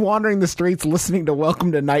 wandering the streets, listening to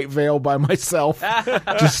Welcome to Night Vale by myself.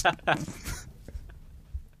 Just,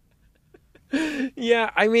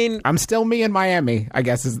 yeah, I mean, I'm still me in Miami, I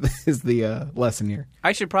guess is the lesson here.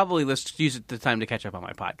 I should probably use the time to catch up on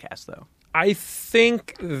my podcast, though. I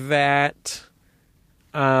think that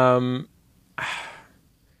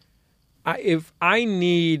if I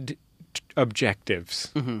need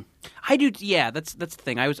objectives. I do. Yeah, that's the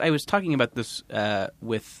thing. I was talking about this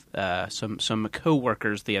with some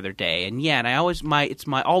coworkers the other day, and I always my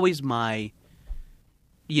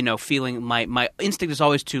feeling. My instinct is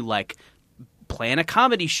always to like plan a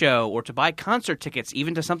comedy show or to buy concert tickets,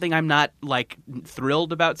 even to something I'm not like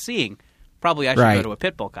thrilled about seeing. Probably I should go to a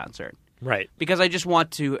Pitbull concert, right? Because I just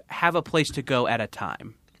want to have a place to go at a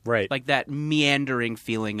time, right? Like that meandering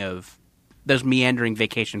feeling of. Those meandering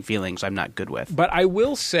vacation feelings I'm not good with. But I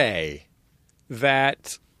will say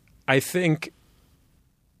that I think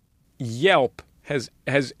Yelp has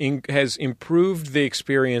improved the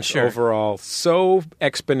experience overall so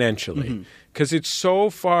exponentially because it so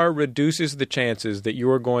far reduces the chances that you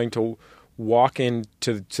are going to walk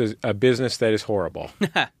into a business that is horrible.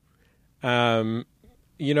 Like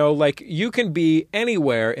you can be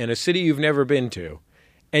anywhere in a city you've never been to,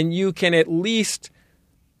 and you can at least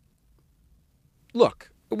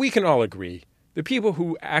look, we can all agree. The people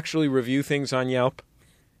who actually review things on Yelp,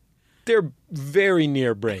 they're very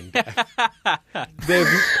near brain death. They've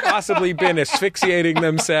possibly been asphyxiating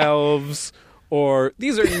themselves, or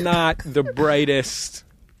these are not the brightest.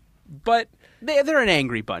 But They're an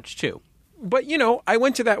angry bunch, too. But, I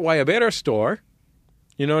went to that Guayabera store,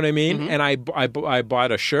 you know what I mean? And I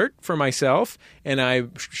bought a shirt for myself, and I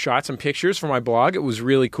shot some pictures for my blog. It was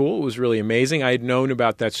really cool. It was really amazing. I had known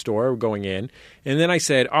about that store going in. And then I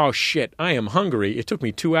said, oh, shit, I am hungry. It took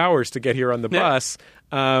me 2 hours to get here on the bus.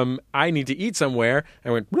 I need to eat somewhere.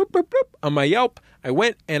 I went bloop, bloop, bloop, on my Yelp. I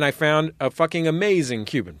went and I found a fucking amazing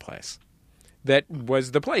Cuban place. That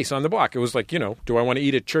was the place on the block. It was like, do I want to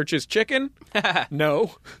eat at Church's Chicken?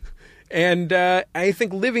 No. And I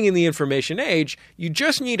think living in the information age, you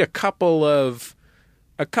just need a couple of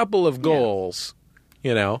goals,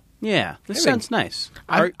 Yeah, this sounds nice.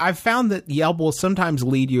 I've found that Yelp will sometimes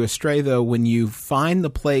lead you astray, though, when you find the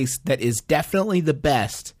place that is definitely the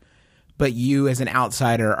best, but you as an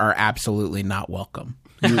outsider are absolutely not welcome.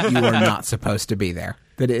 You are not supposed to be there.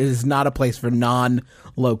 That it is not a place for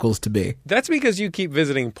non-locals to be. That's because you keep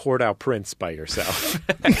visiting Port-au-Prince by yourself.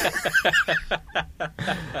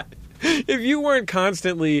 If you weren't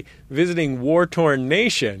constantly visiting war-torn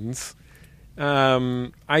nations,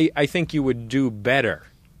 I think you would do better,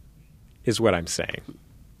 is what I'm saying.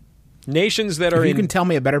 Nations that are If you can tell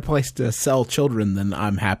me a better place to sell children, then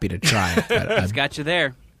I'm happy to try it. But It's got you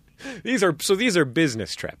there. These are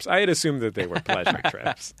business trips. I had assumed that they were pleasure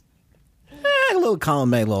trips. a little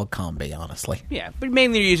column A, a little column B, honestly. Yeah, but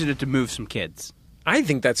mainly you're using it to move some kids. I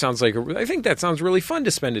think that sounds really fun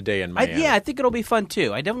to spend a day in Miami. I think it'll be fun,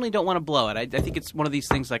 too. I definitely don't want to blow it. I think it's one of these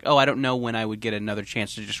things like, I don't know when I would get another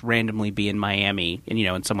chance to just randomly be in Miami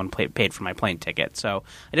and someone paid for my plane ticket. So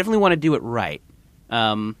I definitely want to do it right.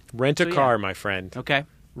 Rent a car, my friend. Okay.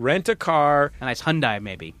 Rent a car. A nice Hyundai,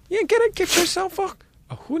 maybe. Yeah, get yourself a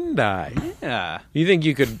Hyundai. Yeah. Do you think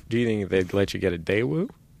they'd let you get a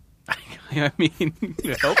Daewoo? I mean,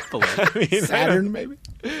 hopefully. Saturn, maybe?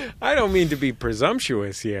 I don't mean to be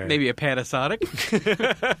presumptuous here. Maybe a Panasonic.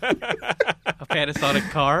 A Panasonic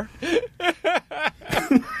car.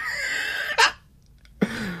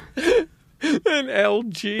 An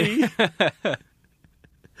LG.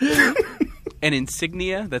 An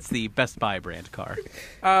Insignia. That's the Best Buy brand car.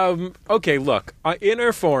 Okay, look. In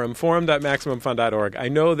our forum.maximumfun.org, I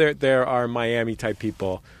know there are Miami-type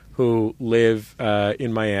people who live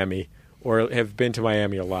in Miami or have been to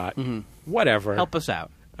Miami a lot. Mm-hmm. Whatever. Help us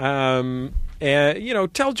out. And,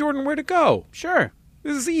 tell Jordan where to go. Sure.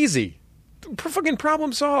 This is easy. Fucking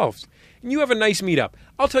problem solved. And you have a nice meetup.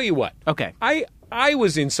 I'll tell you what. Okay. I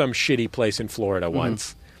was in some shitty place in Florida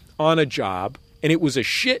once on a job, and it was a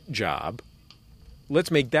shit job.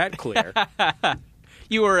 Let's make that clear.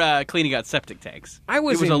 You were cleaning out septic tanks. It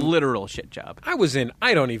was a literal shit job. I was in,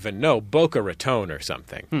 I don't even know, Boca Raton or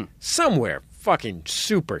something. Somewhere fucking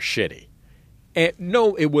super shitty. And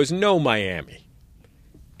no, it was no Miami.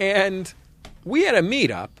 And we had a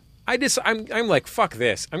meetup. I'm like, fuck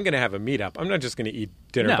this. I'm going to have a meetup. I'm not just going to eat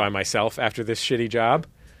dinner by myself after this shitty job.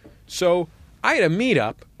 So I had a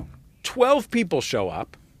meetup. 12 people show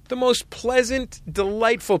up. The most pleasant,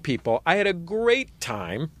 delightful people. I had a great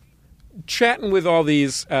time chatting with all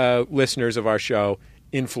these listeners of our show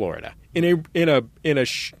in Florida, in a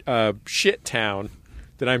shit town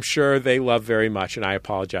that I'm sure they love very much, and I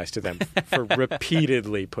apologize to them for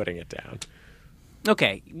repeatedly putting it down.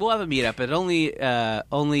 Okay, we'll have a meetup, but only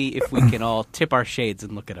if we can all tip our shades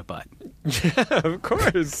and look at a butt. Yeah, of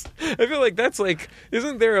course. I feel like that's like,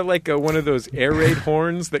 isn't there like one of those air raid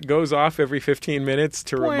horns that goes off every 15 minutes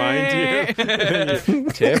to remind you?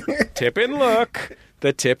 Tip and look.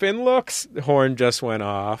 The tip and looks horn just went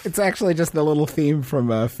off. It's actually just the little theme from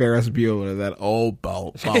Ferris Bueller, that old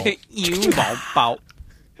bolt. You bow.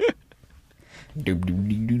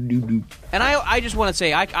 And I just want to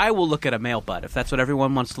say I will look at a male butt if that's what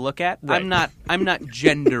everyone wants to look at. Right. I'm not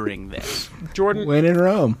gendering this. Jordan, When in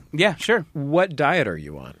Rome. Yeah, sure. what diet are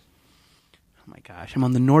you on? Oh my gosh, I'm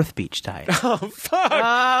on the North Beach diet. Oh, fuck.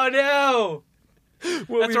 Oh no.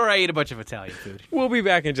 We'll That's be, where I eat a bunch of Italian food. we'll be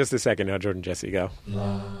back in just a second. Now, Jordan, Jesse, go.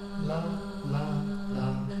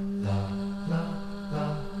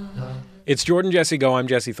 It's Jordan, Jesse, go. I'm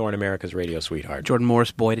Jesse Thorne, America's radio sweetheart. Jordan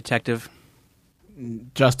Morris, boy detective.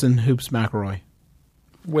 Justin Hoops McElroy.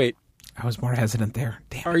 Wait, I was more hesitant there.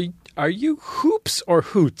 Damn. are you hoops or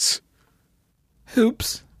hoots?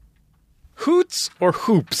 Hoops. Hoots or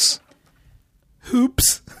hoops?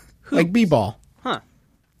 Hoops. Like b-ball. Huh.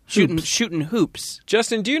 Shooting hoops.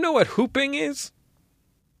 Justin, do you know what hooping is?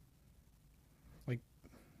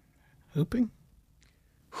 Hooping?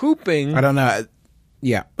 Hooping. I don't know.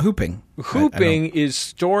 Yeah, hooping. Hooping is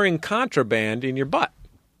storing contraband in your butt.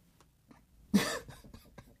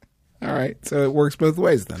 All right, so it works both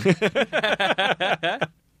ways then.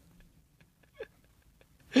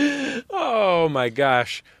 Oh, my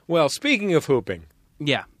gosh. Well, speaking of hooping.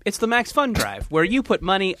 Yeah, it's the Max Fun Drive, where you put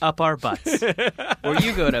money up our butts. Where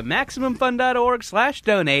you go to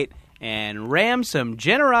MaximumFun.org/donate and ram some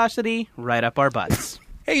generosity right up our butts.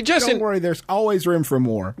 Hey, Justin. Don't worry, there's always room for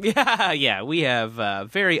more. Yeah, we have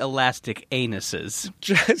very elastic anuses.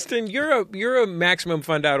 Justin, you're a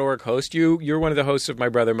MaximumFun.org host. You're one of the hosts of My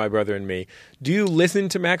Brother, and Me. Do you listen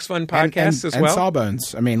to Max Fun podcasts as well? And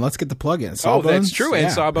Sawbones. I mean, let's get the plug in. Sawbones, that's true,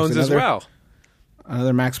 and Sawbones as well.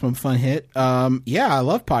 Another Maximum Fun hit. Yeah, I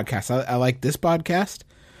love podcasts. I like this podcast.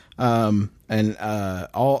 And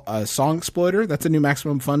Song Exploiter. That's a new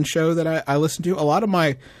Maximum Fun show that I listen to. A lot of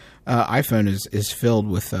my iPhone is filled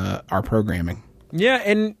with our programming. Yeah,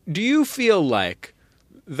 and do you feel like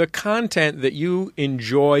the content that you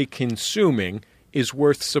enjoy consuming is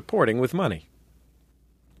worth supporting with money?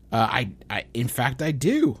 In fact, I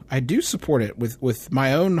do. I do support it with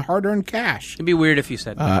my own hard-earned cash. It'd be weird if you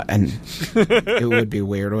said and it would be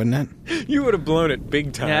weird, wouldn't it? You would have blown it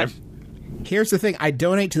big time. Yeah. Here's the thing. I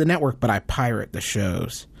donate to the network, but I pirate the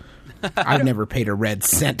shows. I've never paid a red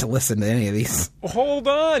cent to listen to any of these. Hold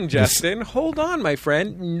on, Justin. Hold on, my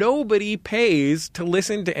friend. Nobody pays to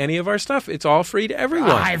listen to any of our stuff. It's all free to everyone.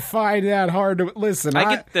 I find that hard to listen.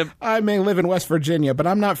 I may live in West Virginia, but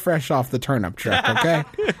I'm not fresh off the turnip truck, okay?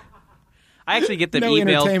 I actually get them no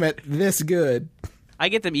emailed. Entertainment this good. I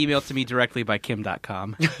get them emailed to me directly by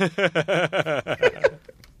Kim.com.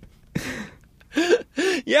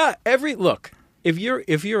 Yeah, look. If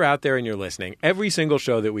you're out there and you're listening, every single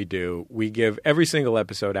show that we do, we give every single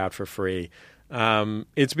episode out for free.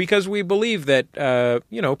 It's because we believe that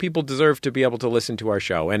people deserve to be able to listen to our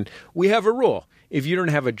show, and we have a rule: if you don't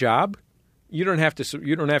have a job, you don't have to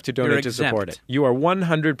donate to support it. You are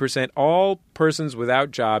 100%. All persons without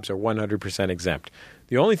jobs are 100% exempt.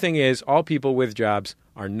 The only thing is, all people with jobs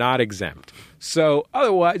are not exempt. So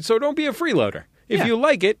don't be a freeloader. If you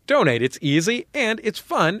like it, donate. It's easy, and it's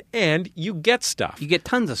fun, and you get stuff. You get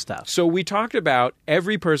tons of stuff. So we talked about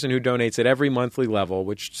every person who donates at every monthly level,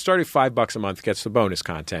 which started $5 a month, gets the bonus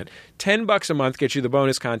content. $10 a month gets you the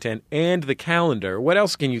bonus content and the calendar. What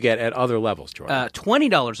else can you get at other levels, Jordan?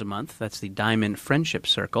 $20 a month. That's the Diamond Friendship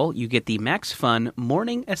Circle. You get the Max Fun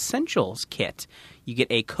Morning Essentials Kit. You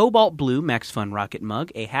get a cobalt blue Max Fun Rocket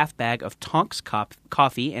mug, a half bag of Tonks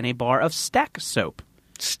coffee, and a bar of Stack soap.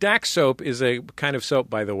 Stack soap is a kind of soap,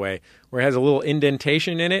 by the way, where it has a little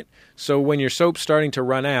indentation in it. So when your soap's starting to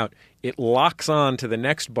run out, it locks on to the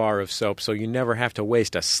next bar of soap, so you never have to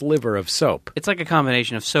waste a sliver of soap. It's like a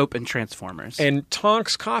combination of soap and Transformers. And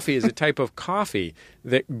Tonks coffee is a type of coffee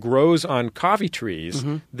that grows on coffee trees,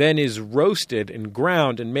 then is roasted and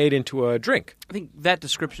ground and made into a drink. I think that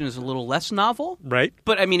description is a little less novel, right?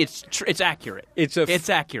 But I mean, it's accurate. It's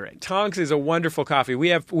accurate. Tonks is a wonderful coffee.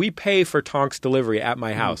 We pay for Tonks delivery at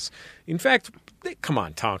my house. In fact, come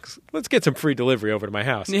on, Tonks. Let's get some free delivery over to my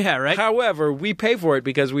house. Yeah, right? However, we pay for it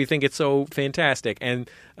because we think it's so fantastic. And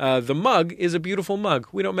the mug is a beautiful mug.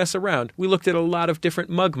 We don't mess around. We looked at a lot of different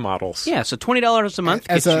mug models. Yeah, so $20 a month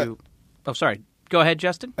gets you... Oh, sorry. Go ahead,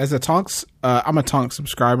 Justin. As a Tonks, I'm a Tonks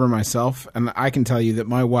subscriber myself, and I can tell you that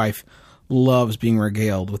my wife loves being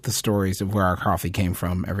regaled with the stories of where our coffee came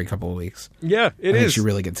from every couple of weeks. Yeah, it is. I think she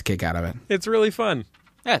really gets a kick out of it. It's really fun.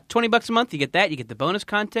 Yeah, $20 a month, you get that, you get the bonus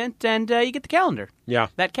content, and you get the calendar. Yeah.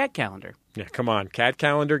 That cat calendar. Yeah, come on. Cat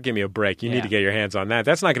calendar? Give me a break. You need to get your hands on that.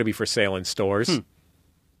 That's not going to be for sale in stores.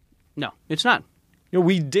 No, it's not. You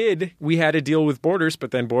know, we had a deal with Borders,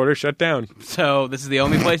 but then Borders shut down. So this is the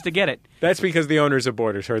only place to get it. That's because the owners of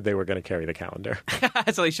Borders heard they were going to carry the calendar.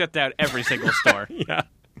 So they shut down every single store. Yeah.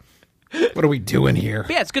 What are we doing here?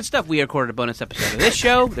 But yeah, it's good stuff. We recorded a bonus episode of this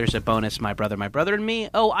show. There's a bonus My Brother, and Me.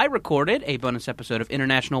 Oh, I recorded a bonus episode of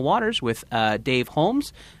International Waters with Dave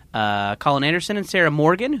Holmes, Colin Anderson, and Sarah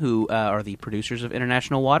Morgan, who are the producers of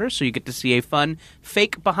International Waters. So you get to see a fun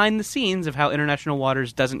fake behind the scenes of how International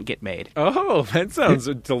Waters doesn't get made. Oh, that sounds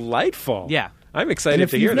delightful. Yeah. I'm excited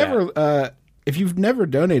to hear that. If you've never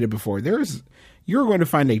donated before, you're going to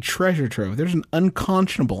find a treasure trove. There's an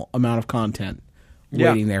unconscionable amount of content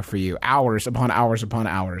waiting there for you, hours upon hours upon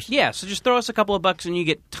hours. Yeah, so just throw us a couple of bucks and you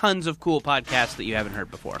get tons of cool podcasts that you haven't heard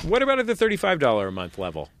before. What about at the $35 a month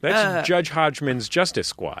level? That's Judge Hodgman's Justice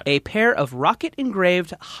Squad. A pair of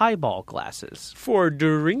rocket-engraved highball glasses. For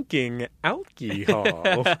drinking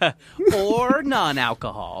alcohol. Or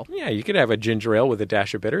non-alcohol. Yeah, you could have a ginger ale with a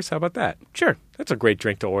dash of bitters. How about that? Sure. That's a great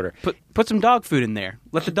drink to order. Put some dog food in there.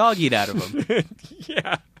 Let the dog eat out of them.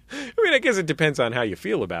 Yeah. I mean, I guess it depends on how you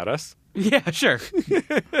feel about us. Yeah, sure.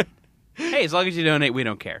 Hey, as long as you donate, we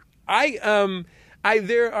don't care.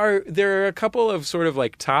 There are a couple of sort of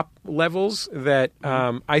like top levels that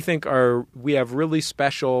I think we have really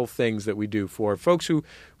special things that we do for folks who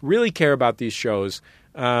really care about these shows.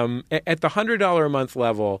 At the $100 a month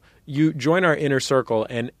level, you join our inner circle,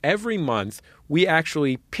 and every month we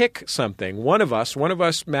actually pick something. One of us,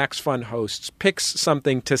 Max Fun hosts, picks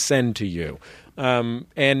something to send to you.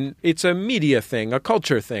 And it's a media thing, a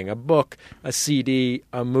culture thing, a book, a CD,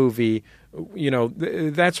 a movie,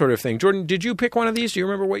 that sort of thing. Jordan, did you pick one of these? Do you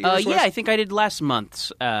remember what yours was? Yeah, I think I did last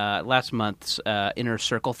month's Inner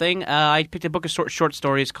Circle thing. I picked a book of short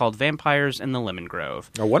stories called Vampires in the Lemon Grove.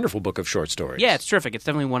 A wonderful book of short stories. Yeah, it's terrific. It's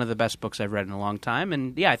definitely one of the best books I've read in a long time.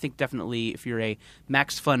 And yeah, I think definitely if you're a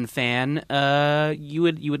Max Fun fan, you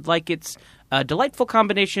would like its delightful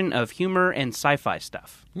combination of humor and sci-fi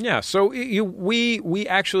stuff. Yeah, so we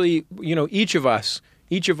actually, each of us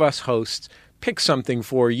hosts pick something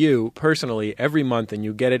for you personally every month, and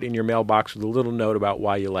you get it in your mailbox with a little note about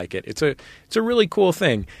why you like it. It's a really cool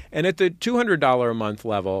thing. And at the $200 a month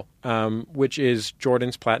level, which is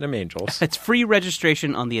Jordan's Platinum Angels, it's free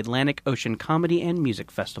registration on the Atlantic Ocean Comedy and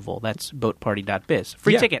Music Festival. That's boatparty.biz.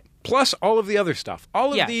 Free ticket. Plus all of the other stuff.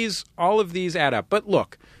 All of these add up. But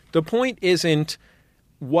look, the point isn't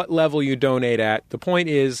what level you donate at. The point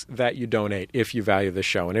is that you donate if you value the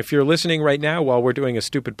show. And if you're listening right now while we're doing a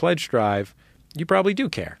stupid pledge drive, you probably do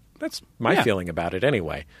care. That's my feeling about it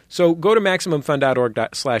anyway. So go to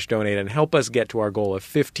MaximumFun.org/donate and help us get to our goal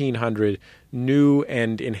of 1,500 new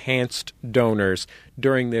and enhanced donors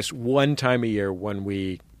during this one time a year when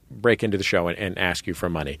we break into the show and ask you for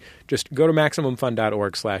money. Just go to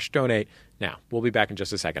MaximumFun.org/donate. Now, we'll be back in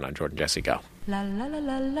just a second on Jordan Jesse Go. La la la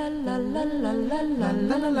la la la la la la la.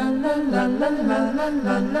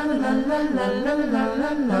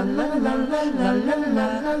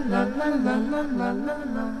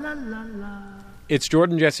 It's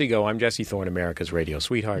Jordan Jesse Go. I'm Jesse Thorne, America's radio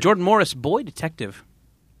sweetheart. Jordan Morris, boy detective.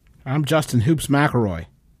 I'm Justin Hoops McElroy.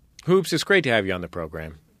 Hoops, it's great to have you on the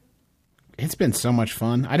program. It's been so much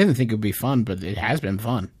fun. I didn't think it would be fun, but it has been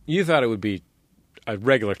fun. You thought it would be a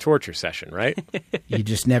regular torture session, right? You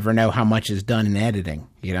just never know how much is done in editing,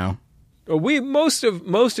 Most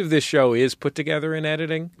of this show is put together in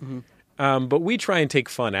editing, but we try and take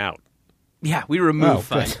fun out. Yeah, we remove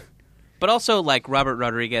fun. Good. But also, like, Robert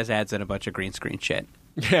Rodriguez adds in a bunch of green screen shit.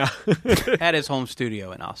 Yeah. At his home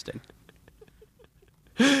studio in Austin.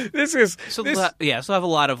 So have a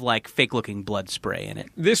lot of like fake looking blood spray in it.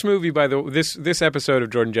 This movie, this episode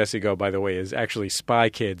of Jordan Jesse Go, by the way, is actually Spy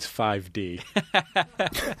Kids 5D.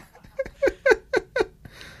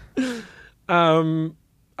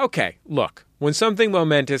 Okay, look, when something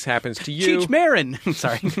momentous happens to you, Cheech Marin.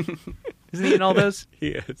 Sorry, isn't he in all those? He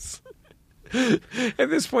is.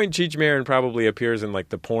 At this point, Cheech Marin probably appears in like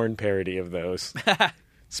the porn parody of those.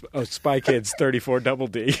 Spy Kids 34 Double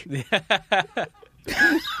D.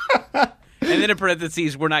 And then in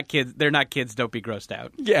parentheses, we're not kids. They're not kids. Don't be grossed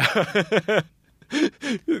out. Yeah.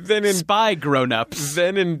 Then in Spy grown-ups.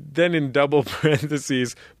 Then in double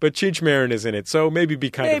parentheses, but Cheech Marin is in it, so maybe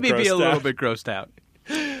be grossed out. Maybe be a little bit grossed out.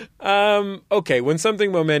 Okay, when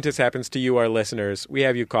something momentous happens to you, our listeners, we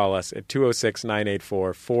have you call us at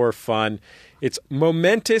 206-984-4FUN. It's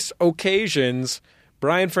momentous occasions.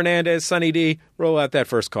 Brian Fernandez, Sunny D, roll out that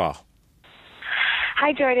first call.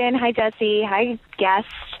 Hi, Jordan. Hi, Jesse. Hi, guest.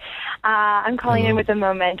 I'm calling in with a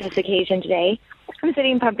momentous occasion today. I'm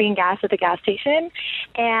sitting pumping gas at the gas station,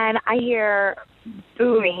 and I hear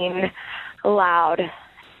booming, loud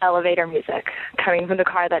elevator music coming from the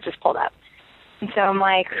car that just pulled up. And so I'm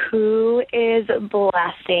like, who is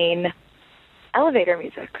blasting elevator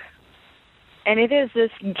music? And it is this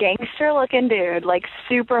gangster-looking dude, like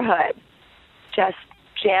super hood, just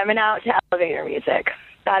jamming out to elevator music.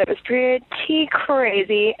 Thought it was pretty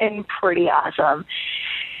crazy and pretty awesome.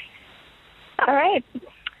 All right.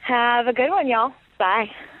 Have a good one, y'all.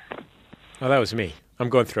 Bye. Oh, that was me. I'm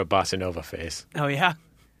going through a bossa nova phase. Oh, yeah?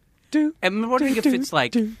 I'm wondering if it's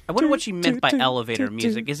like, I wonder what she meant by elevator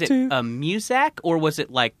music. Is it a Muzak, or was it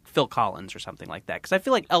like Phil Collins or something like that? Because I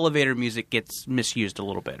feel like elevator music gets misused a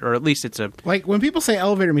little bit, or at least it's a... Like, when people say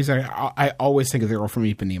elevator music, I always think of the girl from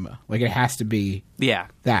Ipanema. Like, it has to be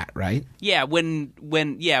that, right? Yeah, when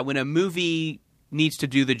a movie needs to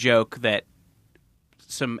do the joke that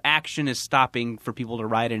some action is stopping for people to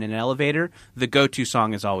ride in an elevator, the go-to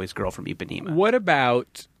song is always Girl from Ipanema. What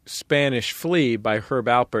about Spanish Flea by Herb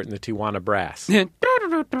Alpert and the Tijuana Brass? Is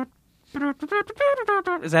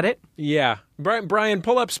that it? Yeah. Brian,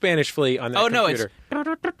 pull up Spanish Flea on that computer. No,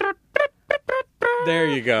 There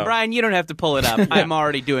you go. Brian, you don't have to pull it up. I'm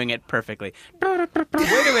already doing it perfectly. Wait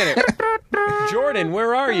a minute. Jordan,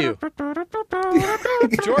 where are you?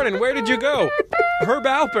 Jordan, where did you go? Herb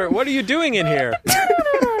Alpert, what are you doing in here?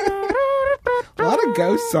 A lot of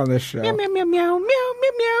ghosts on this show. Meow, meow, meow, meow, meow,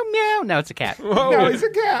 meow, meow, meow. Now it's a cat. No, he's a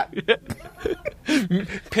cat.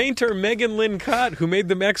 Painter Megan Lynn Cott, who made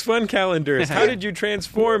the Max Fun calendars. How did you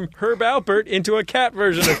transform Herb Alpert into a cat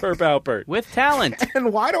version of Herb Alpert? With talent.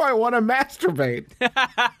 And why do I want to masturbate?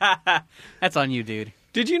 That's on you, dude.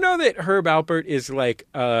 Did you know that Herb Alpert is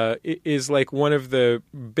like one of the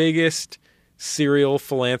biggest serial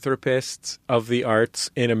philanthropists of the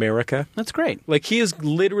arts in America? That's great. Like, he has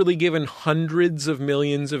literally given hundreds of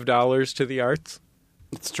millions of dollars to the arts.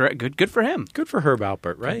 It's good for him. Good for Herb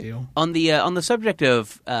Alpert, right? On the subject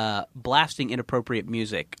of blasting inappropriate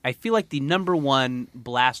music, I feel like the number one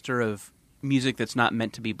blaster of music that's not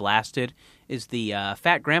meant to be blasted is the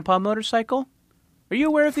Fat Grandpa motorcycle. Are you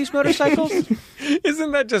aware of these motorcycles?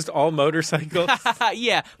 Isn't that just all motorcycles?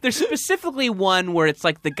 Yeah. There's specifically one where it's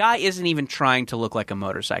like the guy isn't even trying to look like a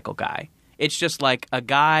motorcycle guy. It's just like a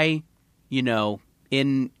guy,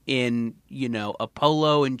 in a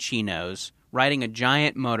polo and chinos riding a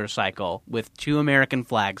giant motorcycle with 2 American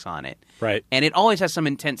flags on it. Right. And it always has some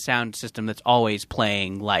intense sound system that's always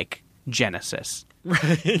playing like Genesis.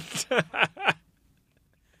 Right.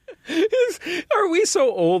 Are we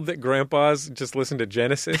so old that grandpas just listen to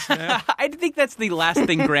Genesis now? I think that's the last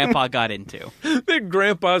thing Grandpa got into. That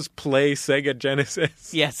grandpas play Sega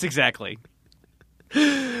Genesis? Yes, exactly.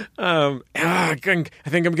 I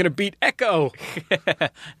think I'm going to beat Echo.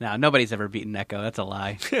 No, nobody's ever beaten Echo. That's a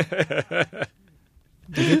lie.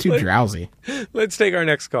 You get too drowsy. Let's take our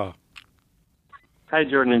next call. Hi,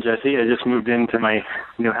 Jordan and Jesse. I just moved into my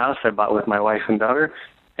new house I bought with my wife and daughter,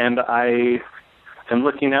 and I am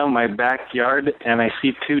looking out my backyard, and I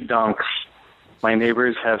see 2 donks. My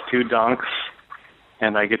neighbors have 2 donks,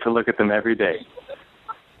 and I get to look at them every day.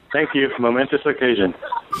 Thank you. Momentous occasion.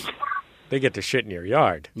 They get to shit in your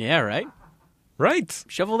yard. Yeah, right? Right.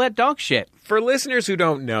 Shovel that donk shit. For listeners who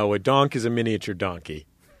don't know, a donk is a miniature donkey.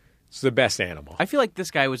 It's the best animal. I feel like this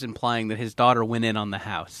guy was implying that his daughter went in on the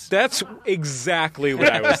house. That's exactly what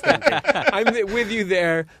I was thinking. I'm with you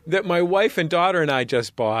there that my wife and daughter and I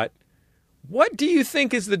just bought. What do you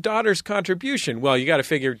think is the daughter's contribution? Well, you got to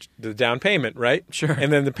figure the down payment, right? Sure.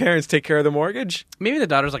 And then the parents take care of the mortgage? Maybe the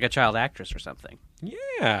daughter's like a child actress or something.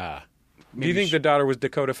 Yeah. Do you think the daughter was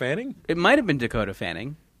Dakota Fanning? It might have been Dakota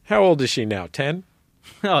Fanning. How old is she now? 10?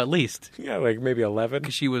 Oh, at least. Yeah, like maybe 11.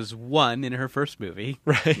 Because she was 1 in her first movie.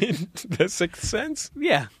 Right? The Sixth Sense?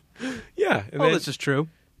 Yeah. Yeah. And This is true.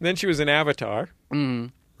 Then she was in Avatar.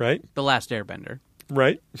 Right? The Last Airbender.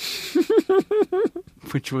 Right?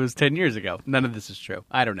 Which was 10 years ago. None of this is true.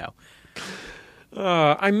 I don't know.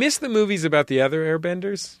 I miss the movies about the other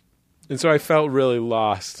Airbenders. And so I felt really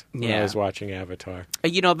lost when I was watching Avatar.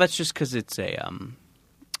 That's just because it's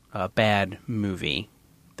a bad movie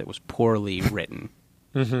that was poorly written.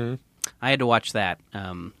 Mm-hmm. I had to watch that.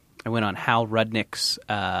 I went on Hal Rudnick's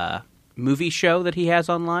movie show that he has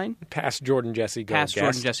online. Past Jordan Jesse Go Past guest.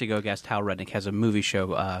 Jordan Jesse Go guest Hal Rudnick has a movie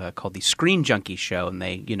show called the Screen Junkie Show, and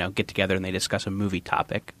they get together and they discuss a movie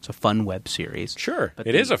topic. It's a fun web series. Sure,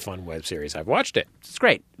 it is a fun web series. I've watched it. It's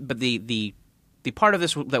great, but the part of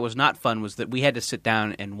this that was not fun was that we had to sit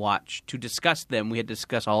down and watch to discuss them. We had to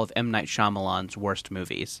discuss all of M. Night Shyamalan's worst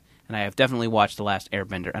movies. And I have definitely watched The Last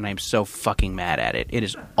Airbender, and I am so fucking mad at it. It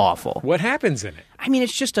is awful. What happens in it? I mean,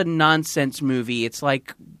 it's just a nonsense movie. It's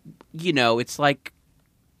like, it's like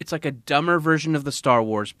a dumber version of the Star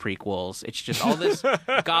Wars prequels. It's just all this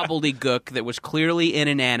gobbledygook that was clearly in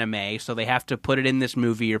an anime, so they have to put it in this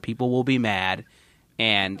movie or people will be mad.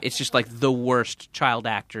 And it's just like the worst child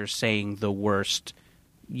actors saying the worst,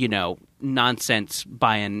 nonsense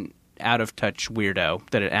by an out-of-touch weirdo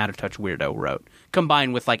that an out-of-touch weirdo wrote,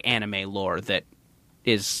 combined with like anime lore that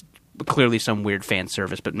is clearly some weird fan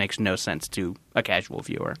service but makes no sense to a casual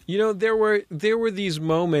viewer. There were these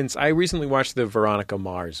moments. I recently watched the Veronica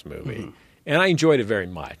Mars movie, and I enjoyed it very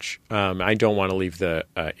much. I don't want to leave the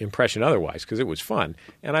impression otherwise because it was fun,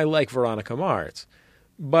 and I like Veronica Mars.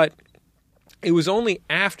 But it was only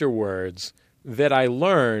afterwards that I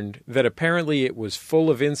learned that apparently it was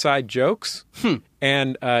full of inside jokes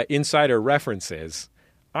and insider references.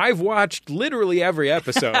 I've watched literally every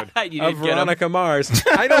episode of Veronica Mars.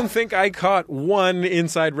 I don't think I caught one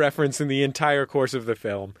inside reference in the entire course of the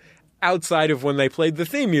film, outside of when they played the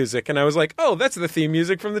theme music. And I was like, oh, that's the theme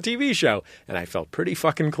music from the TV show. And I felt pretty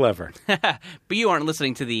fucking clever. But you aren't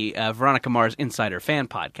listening to the Veronica Mars Insider Fan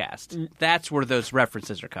Podcast. That's where those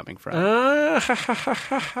references are coming from.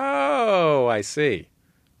 Oh, I see.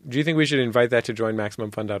 Do you think we should invite that to join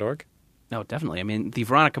MaximumFun.org? No, definitely. I mean, the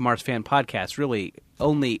Veronica Mars fan podcast really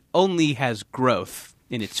only has growth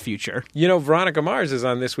in its future. You know, Veronica Mars is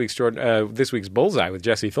on this week's Bullseye with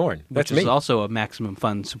Jesse Thorne. That's which is me. also a Maximum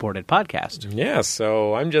Fun supported podcast. Yeah,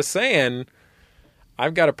 so I'm just saying,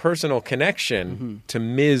 I've got a personal connection to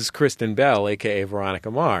Ms. Kristen Bell, a.k.a. Veronica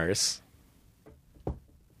Mars.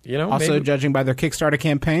 You know, Also, maybe- judging by their Kickstarter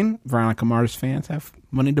campaign, Veronica Mars fans have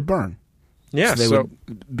money to burn. yeah, So they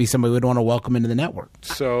would be somebody we'd want to welcome into the network.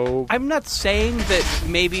 so I'm not saying that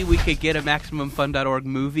maybe we could get a MaximumFun.org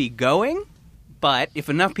movie going, but if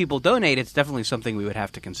enough people donate, it's definitely something we would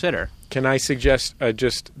have to consider. can I suggest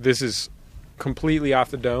this is completely off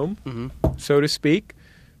the dome, so to speak,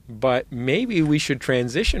 but maybe we should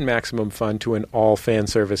transition Maximum Fun to an all fan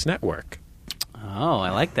service network. Oh, I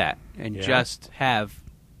like that. And Yeah. just have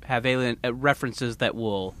alien references that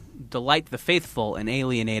will delight the faithful and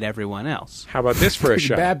alienate everyone else. How about this for a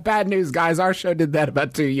show? Bad news, guys. Our show did that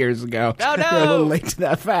about 2 years ago. Oh, no! We're a little late to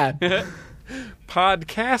that fad.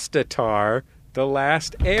 Podcastatar, the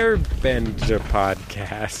last Airbender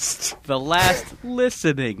podcast. The last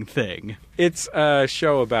listening thing. It's a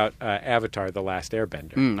show about Avatar, the last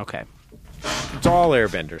Airbender. Okay. It's all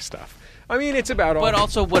Airbender stuff. I mean, it's about all... But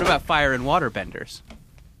also, what about fire and water benders?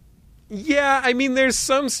 Yeah, I mean, there's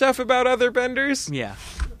some stuff about other benders. Yeah.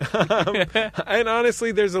 And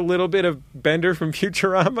honestly, there's a little bit of Bender from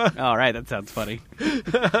Futurama. All right, that sounds funny.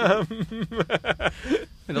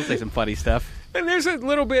 They'll say some funny stuff. And there's a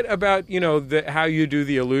little bit about, you know, how you do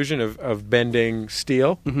the illusion of bending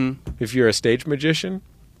steel if you're a stage magician.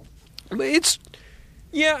 It's...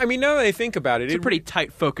 Yeah, I mean, now that I think about it... It's a pretty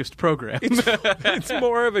tight, focused program. It's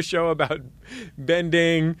more of a show about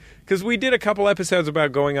bending, because we did a couple episodes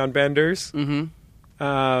about going on benders. One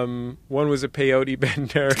was a peyote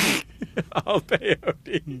bender, all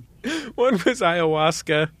peyote. One was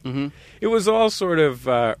ayahuasca. It was all sort of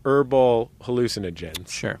herbal hallucinogens.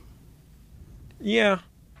 Sure. Yeah.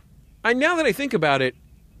 Now that I think about it,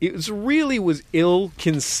 it was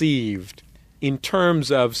ill-conceived in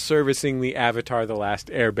terms of servicing the Avatar The Last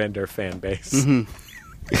Airbender fan base.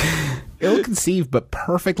 Ill-conceived but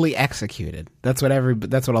perfectly executed. That's what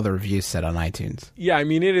all the reviews said on iTunes. Yeah, I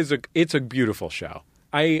mean, it's a beautiful show.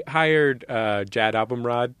 I hired Jad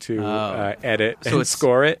Abumrad to edit and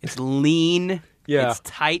score it. It's lean. Yeah. It's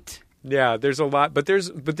tight. Yeah, there's a lot, but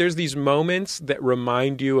there's these moments that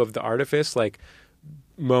remind you of The Artifice, like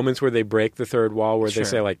moments where they break the third wall, where they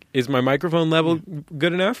say, like, "Is my microphone level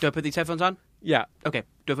good enough?" Do I put these headphones on? Yeah. Okay.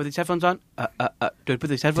 Do I put these headphones on? Do I put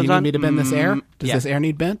these Do headphones you need on? me to bend this air? Does yeah. this air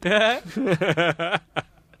need bent?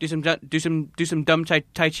 Do some dumb tai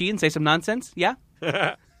chi and say some nonsense? Yeah.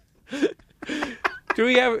 Do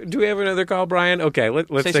we have another call, Brian? Okay, let's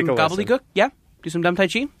Say take some a listen. gobbledygook? Yeah. Do some dumb tai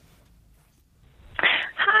chi?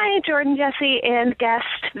 Hi, Jordan, Jesse, and guest.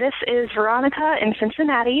 This is Veronica in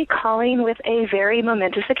Cincinnati calling with a very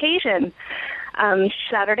momentous occasion.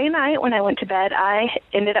 Saturday night when I went to bed, I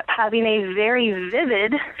ended up having a very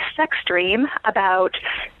vivid sex dream about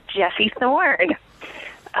Jesse Thorne.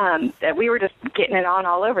 That we were just getting it on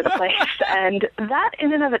all over the place. And that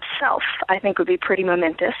in and of itself, I think, would be pretty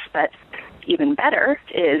momentous. But even better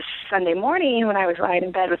is Sunday morning when I was lying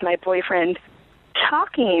in bed with my boyfriend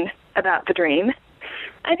talking about the dream.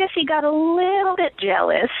 I guess he got a little bit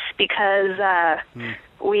jealous because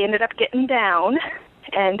we ended up getting down,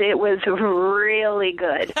 and it was really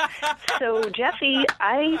good. So, Jesse,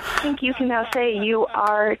 I think you can now say you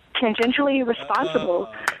are tangentially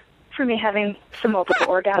responsible for me having some multiple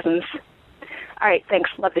orgasms. All right,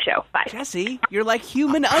 thanks. Love the show. Bye. Jesse, you're like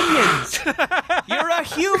human onions. You're a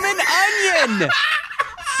human onion.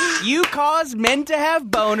 You cause men to have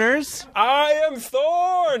boners. I am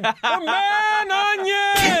Thorne, the man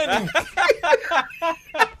onion.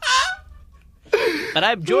 And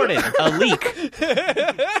I'm Jordan, a leak.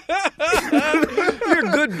 You're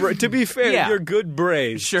good. To be fair, Yeah. you're good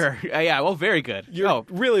braised. Sure. Yeah, well, very good. You're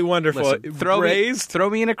really wonderful. Listen, throw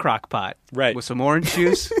me in a crock pot. Right. With some orange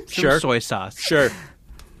juice, some Sure. soy sauce. Sure.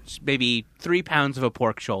 Maybe 3 pounds of a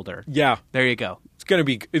pork shoulder. Yeah. There you go. It's gonna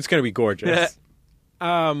be gorgeous.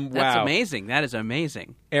 That's wow. amazing. That is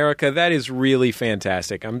amazing. Erica, that is really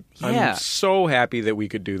fantastic. I'm Yeah. so happy that we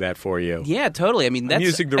could do that for you. Yeah, totally. I mean, that's I'm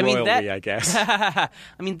using the royalty, that, I guess. I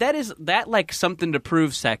mean, that like something to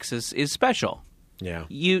prove sex is special. Yeah.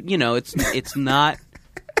 You know, it's not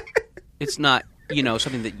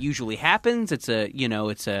something that usually happens.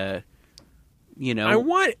 I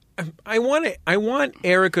want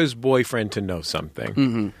Erica's boyfriend to know something.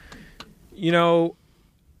 Mm-hmm. You know,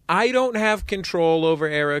 I don't have control over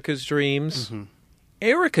Erica's dreams.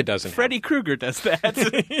 Erica doesn't. Freddy Krueger does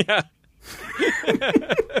that. Yeah.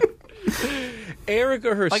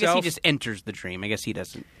 Erica herself. I guess he just enters the dream. I guess he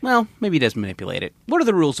doesn't. Well, maybe he does manipulate it. What are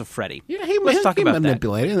the rules of Freddy? Yeah, Let's talk about that.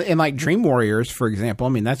 manipulated. And like Dream Warriors, for example, I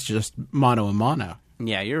mean, that's just mono and mono.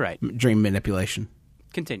 Yeah, you're right. Dream manipulation.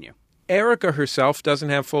 Continue. Erica herself doesn't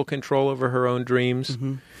have full control over her own dreams.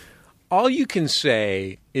 Mm-hmm. All you can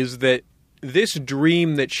say is that this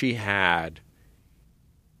dream that she had,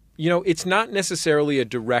 it's not necessarily a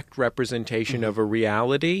direct representation of a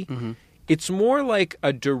reality. Mm-hmm. It's more like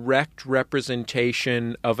a direct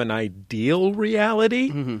representation of an ideal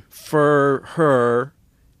reality for her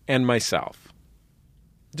and myself.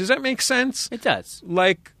 Does that make sense? It does.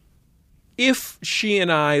 Like, if she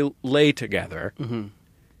and I lay together,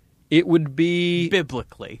 it would be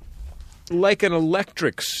Biblically. like an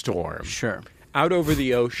electric storm Sure. out over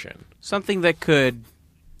the ocean. Something that could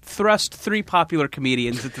thrust 3 popular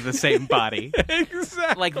comedians into the same body.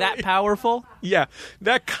 Exactly. Like that powerful? Yeah,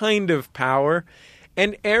 that kind of power.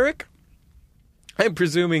 And Eric, I'm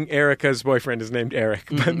presuming Erica's boyfriend is named Eric,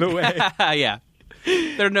 by the way. Yeah.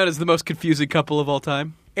 They're known as the most confusing couple of all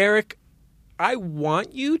time. Eric, I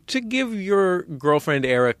want you to give your girlfriend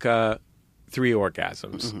Erica 3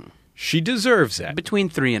 orgasms. She deserves it. Between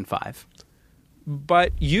 3 and 5.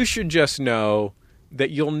 But you should just know that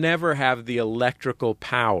you'll never have the electrical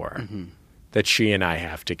power that she and I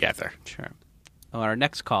have together. Sure. Well, our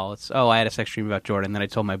next call, I had a sex dream about Jordan, then I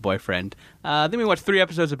told my boyfriend. Then we watched 3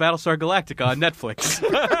 episodes of Battlestar Galactica on Netflix.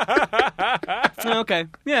 Okay.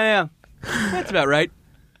 Yeah. That's about right.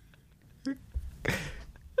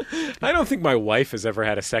 I don't think my wife has ever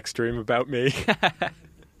had a sex dream about me.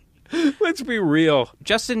 Let's be real.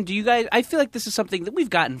 Justin, do you guys? I feel like this is something that we've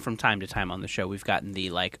gotten from time to time on the show. We've gotten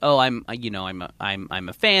the like, I'm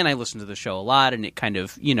a fan. I listen to the show a lot, and it kind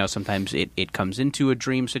of, sometimes it comes into a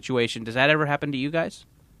dream situation. Does that ever happen to you guys?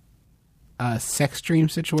 A sex dream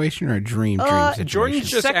situation or a dream situation? Jordan's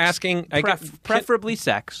just Sex, asking. Preferably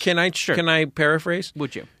sex. Can I paraphrase?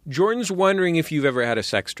 Would you? Jordan's wondering if you've ever had a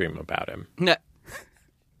sex dream about him. No.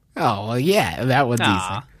 Oh, well, yeah, that one's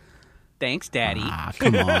Aw. easy. Thanks, Daddy.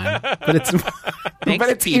 Come on. But it's here's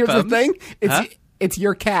the Peepum. thing. Huh? It's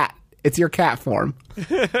your cat. It's your cat form.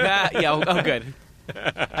 Yeah. Oh, good.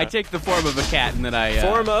 I take the form of a cat, and then I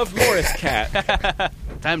Form of Morris cat.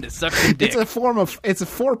 time to suck some dick. It's a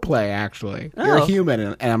foreplay, actually. You're a human,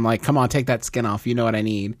 and I'm like, come on, take that skin off. You know what I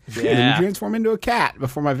need. And then you transform into a cat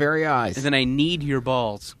before my very eyes. And then I need your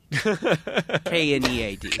balls.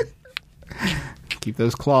 KNEAD. Keep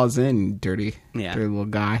those claws in, dirty Yeah. little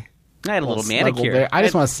guy. I had a little Snuggle manicure. bear. I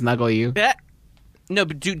just want to snuggle you. No,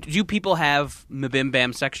 but do people have Mabim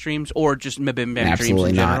Bam sex dreams or just Mabim Bam dreams Absolutely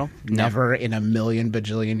in not. general? Never in a million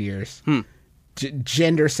bajillion years.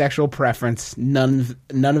 Gender, sexual preference, none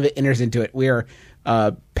of it enters into it. We are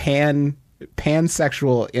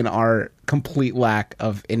pansexual in our complete lack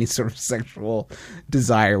of any sort of sexual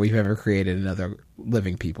desire we've ever created in other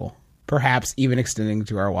living people. Perhaps even extending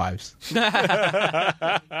to our wives.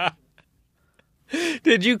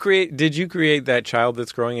 Did you create that child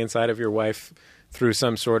that's growing inside of your wife through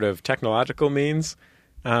some sort of technological means?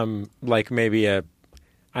 Like maybe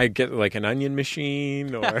I get like an onion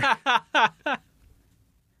machine or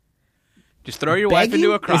Just throw your wife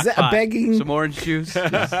into a crock Is that pot. begging? Some orange juice,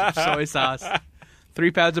 soy sauce,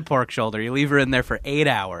 3 pounds of pork shoulder. You leave her in there for 8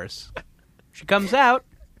 hours. She comes out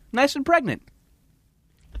nice and pregnant.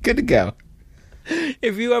 Good to go.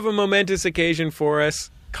 if you have a momentous occasion for us,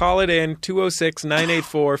 call it in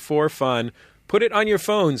 206-984-4FUN. Put it on your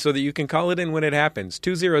phone so that you can call it in when it happens.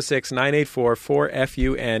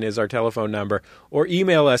 206-984-4FUN is our telephone number. Or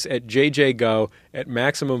email us at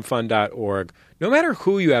jjgo@MaximumFun.org. No matter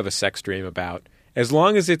who you have a sex dream about, as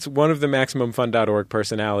long as it's one of the MaximumFun.org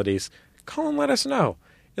personalities, call and let us know.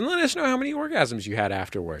 And let us know how many orgasms you had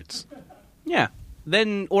afterwards. Yeah.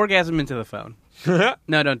 Then orgasm into the phone. No,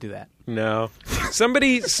 don't do that. No.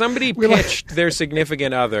 Somebody pitched their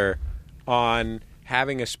significant other on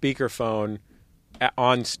having a speakerphone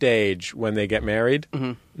on stage when they get married.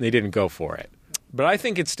 Mm-hmm. They didn't go for it. But I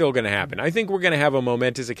think it's still going to happen. I think we're going to have a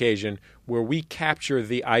momentous occasion where we capture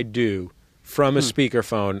the I do from a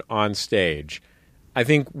speakerphone on stage. I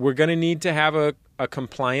think we're going to need to have a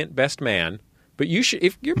compliant best man. But you should,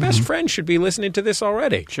 if your best friend should be listening to this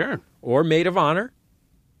already. Sure. Or maid of honor.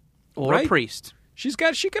 Or a priest. She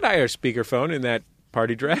could hire a speakerphone in that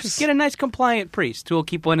party dress. Get a nice compliant priest who will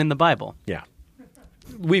keep one in the Bible. Yeah.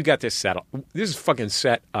 We've got this set up. This is fucking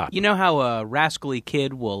set up. You know how a rascally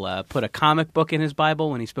kid will put a comic book in his Bible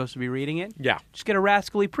when he's supposed to be reading it? Yeah. Just get a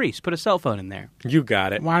rascally priest. Put a cell phone in there. You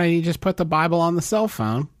got it. Why don't you just put the Bible on the cell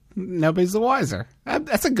phone? Nobody's the wiser.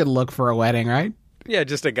 That's a good look for a wedding, right? Yeah,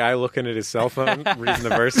 just a guy looking at his cell phone, reading the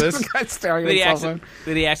verses. Guy staring at Then his cell phone.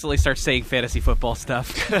 he accidentally starts saying fantasy football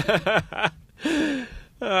stuff.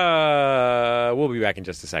 We'll be back in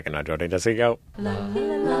just a second on Jordan Jesse Go.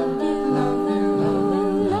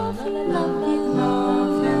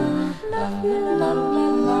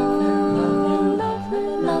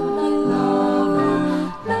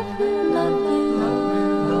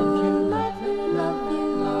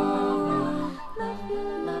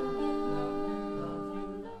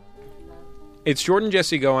 It's Jordan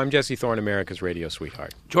Jesse Go. I'm Jesse Thorne, America's radio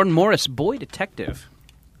sweetheart. Jordan Morris, boy detective.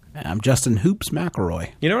 I'm Justin Hoops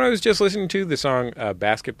McElroy. You know what I was just listening to? The song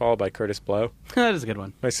 "Basketball" by Curtis Blow. That is a good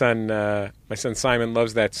one. My son Simon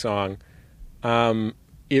loves that song.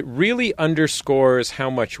 It really underscores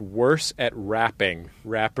how much worse at rapping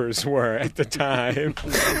rappers were at the time.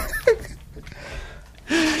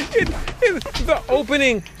 The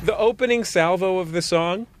opening salvo of the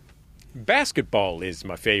song. Basketball is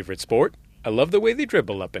my favorite sport. I love the way they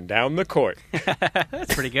dribble up and down the court.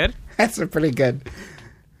 That's pretty good. That's a pretty good.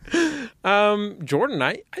 Jordan,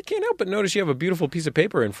 I can't help but notice you have a beautiful piece of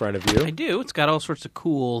paper in front of you. I do. It's got all sorts of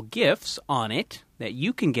cool gifts on it that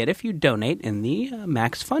you can get if you donate in the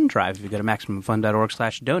Max Fund Drive. If you go to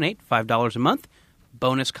MaximumFund.org/donate, $5 a month,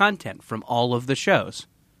 bonus content from all of the shows.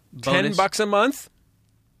 $10 a month?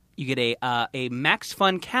 You get a Max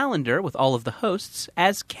Fund calendar with all of the hosts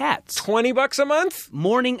as cats. $20 a month?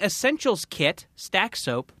 Morning Essentials kit, Stack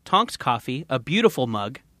soap, Tonks coffee, a beautiful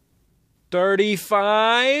mug,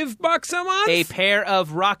 $35 a month? a pair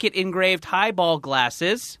of rocket engraved highball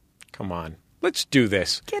glasses. Come on. Let's do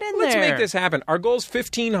this. Get in Let's there. make this happen. Our goal is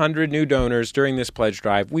 1,500 new donors during this pledge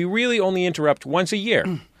drive. We really only interrupt once a year.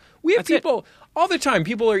 We have That's it. people all the time.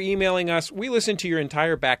 People are emailing us. We listen to your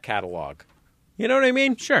entire back catalog. You know what I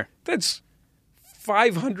mean? Sure. That's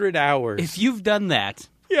 500 hours. If you've done that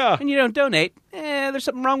yeah. and you don't donate, there's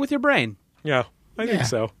something wrong with your brain. Yeah, I think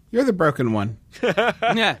so. You're the broken one.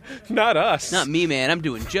 Yeah. Not us. Not me, man. I'm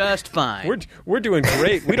doing just fine. We're doing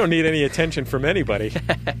great. We don't need any attention from anybody.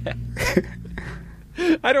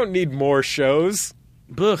 I don't need more shows.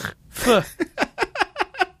 Ugh. I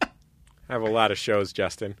have a lot of shows,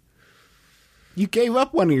 Justin. You gave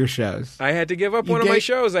up one of your shows. I had to give up one of my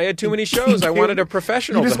shows. I had too many shows. I wanted a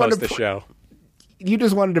professional to host the show. You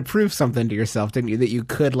just wanted to prove something to yourself, didn't you? That you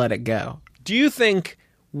could let it go. Do you think,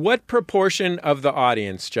 what proportion of the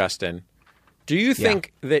audience, Justin, do you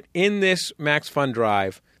think that in this Max Fund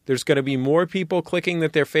Drive, there's going to be more people clicking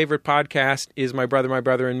that their favorite podcast is My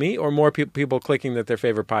Brother, and Me, or more people clicking that their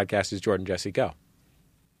favorite podcast is Jordan Jesse Go?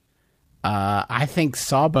 I think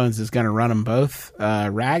Sawbones is going to run them both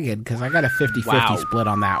ragged because I got a 50-50 split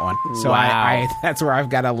on that one. So I that's where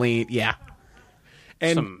I've got to lean. Yeah.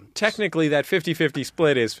 And technically that 50-50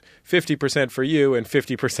 split is 50% for you and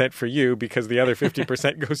 50% for you because the other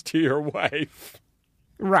 50% goes to your wife.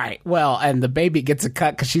 Right. Well, and the baby gets a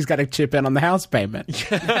cut because she's got to chip in on the house payment.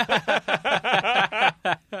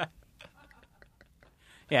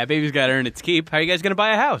 Yeah, baby's got to earn its keep. How are you guys going to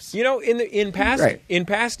buy a house? You know, in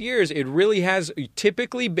past years, it really has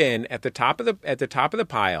typically been at the top of the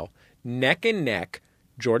pile, neck and neck.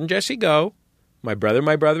 Jordan Jesse Go, My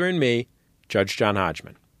Brother, and Me, Judge John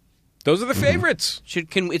Hodgman. Those are the favorites.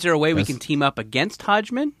 Is there a way we can team up against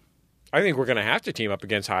Hodgman? I think we're going to have to team up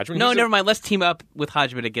against Hodgman. No, never mind. Let's team up with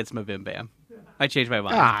Hodgman against Mabim Bam. I changed my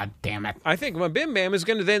mind. Ah, damn it. I think Mabim Bam's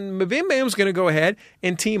going to go ahead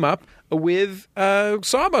and team up with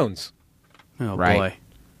Sawbones. Oh, Right. boy.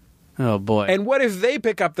 Oh, boy. And what if they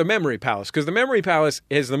pick up the Memory Palace? Because the Memory Palace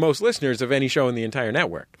has the most listeners of any show in the entire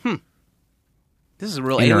network. This is a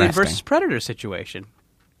real Alien Interesting. versus Predator situation.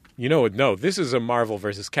 You know, no, this is a Marvel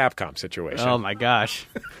versus Capcom situation. Oh, my gosh.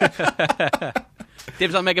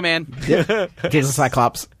 Dibs on Mega Man. Jesus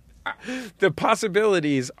Cyclops. The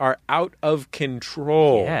possibilities are out of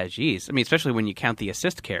control. Yeah, geez. I mean, especially when you count the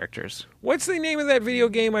assist characters. What's the name of that video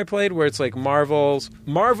game I played where it's like Marvel's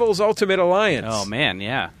Ultimate Alliance? Oh, man,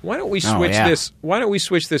 yeah. Why don't we switch this? Why don't we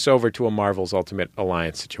switch this over to a Marvel's Ultimate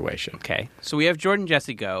Alliance situation? Okay. So we have Jordan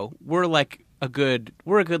Jesse Go. We're a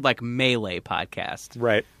good like melee podcast.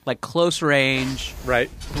 Right. Like close range, Right.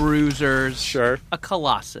 bruisers. Sure. A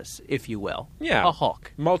Colossus, if you will. Yeah. A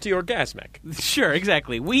Hulk. Multi-orgasmic. Sure,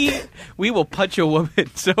 exactly. We will punch a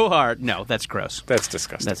woman so hard. No, that's gross. That's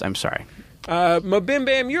disgusting. I'm sorry. Mabim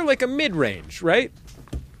Bam, you're like a mid-range, right?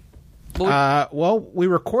 Well, we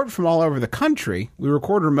record from all over the country. We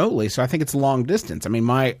record remotely, so I think it's long distance. I mean,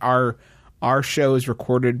 our show is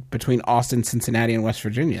recorded between Austin, Cincinnati, and West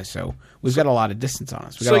Virginia, so we've got a lot of distance on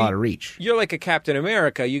us. We've got a lot of reach. You're like a Captain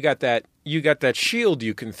America. You got that shield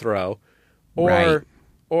you can throw, or Right.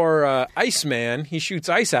 or Iceman. He shoots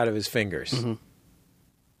ice out of his fingers. Mm-hmm.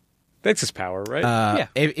 That's his power, right? Yeah.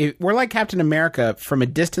 If we're like Captain America. From a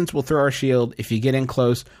distance, we'll throw our shield. If you get in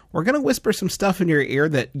close, we're going to whisper some stuff in your ear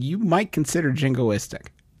that you might consider jingoistic.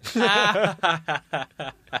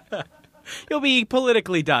 You'll be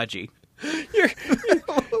politically dodgy.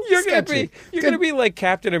 You're gonna be like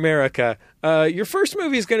Captain America. Your first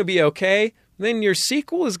movie is gonna be okay. Then your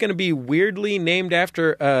sequel is gonna be weirdly named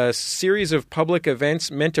after a series of public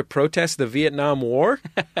events meant to protest the Vietnam War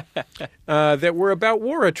that were about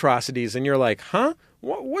war atrocities, and you're like, huh?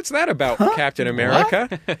 What's that about, Captain America?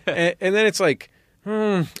 And then it's like,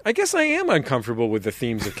 I guess I am uncomfortable with the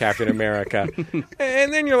themes of Captain America.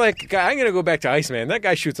 And then you're like, I'm going to go back to Iceman. That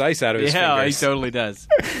guy shoots ice out of his Yeah, fingers. he totally does.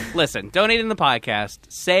 Listen, donate in the podcast.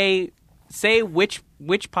 Say which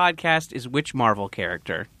podcast is which Marvel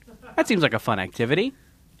character. That seems like a fun activity.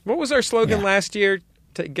 What was our slogan last year?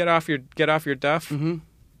 To get off your duff? Mm-hmm.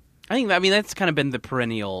 I mean that's kind of been the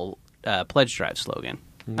perennial pledge drive slogan.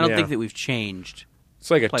 I don't Yeah. think that we've changed. It's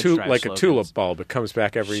like a Pledge drive a slogans. tulip bulb. It comes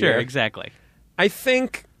back every Sure, year. exactly. I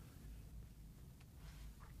think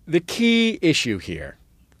the key issue here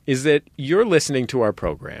is that you're listening to our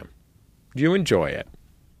program. You enjoy it.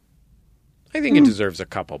 I think it deserves a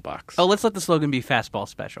couple bucks. Oh, let's let the slogan be fastball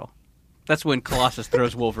special. That's when Colossus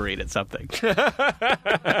throws Wolverine at something.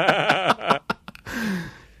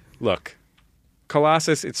 Look,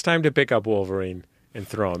 Colossus, it's time to pick up Wolverine and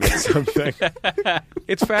throw him at something.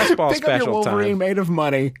 It's fastball Pick up your special Wolverine time. made of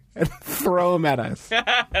money and throw him at us.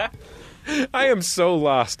 I am so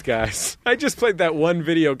lost, guys. I just played that one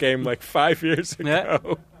video game like 5 years Yeah.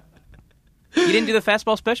 ago. You didn't do the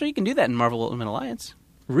fastball special? You can do that in Marvel Ultimate Alliance.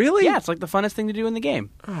 Really? Yeah, it's like the funnest thing to do in the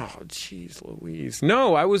game. Oh, jeez Louise.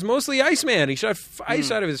 No, I was mostly Iceman. He shot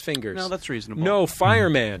ice out of his fingers. No, that's reasonable. No,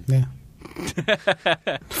 Fireman. Yeah.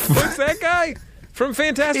 What's that guy? From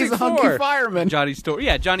Fantastic He's a Four. hunky fireman. Johnny Storm.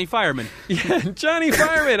 Yeah, Johnny Fireman. Yeah, Johnny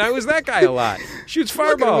Fireman. I was that guy a lot. Shoots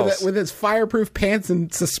fireballs. With his fireproof pants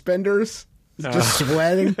and suspenders. He's just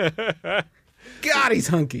sweating. God, he's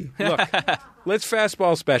hunky. Look, let's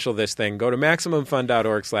fastball special this thing. Go to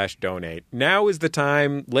MaximumFun.org/donate. Now is the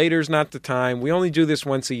time. Later's not the time. We only do this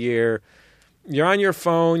once a year. You're on your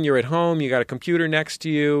phone. You're at home. You got a computer next to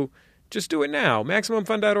you. Just do it now.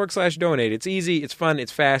 MaximumFun.org/donate. It's easy. It's fun.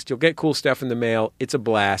 It's fast. You'll get cool stuff in the mail. It's a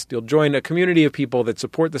blast. You'll join a community of people that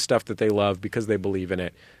support the stuff that they love because they believe in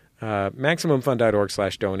it.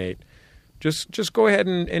 MaximumFun.org/donate. Just go ahead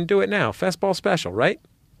and do it now. Fastball special, right?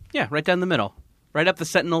 Yeah, right down the middle. Right up the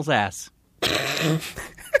Sentinel's ass.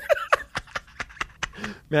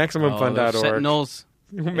 MaximumFun.org. Sentinels.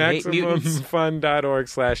 They hate mutants.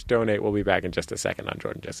 MaximumFun.org/donate. We'll be back in just a second on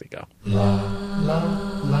Jordan Jesse Go.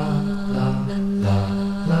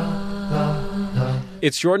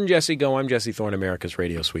 It's Jordan Jesse Go. I'm Jesse Thorne, America's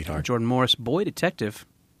radio sweetheart. Jordan Morris, boy detective.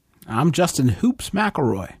 I'm Justin Hoops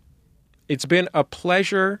McElroy. It's been a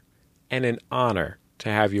pleasure and an honor to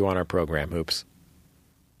have you on our program, Hoops.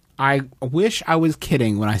 I wish I was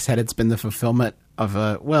kidding when I said it's been the fulfillment of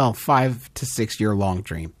a, 5 to 6 year long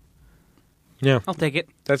dream. Yeah, I'll take it.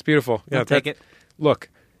 that's beautiful. Yeah, I'll take it. Look,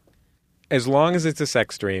 as long as it's a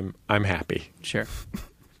sex dream, I'm happy. Sure.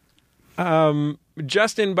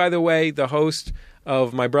 Justin, by the way, the host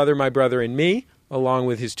of My Brother, and Me, along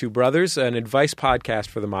with his two brothers, an advice podcast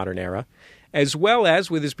for the modern era, as well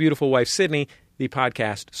as with his beautiful wife, Sydney, the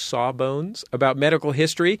podcast Sawbones, about medical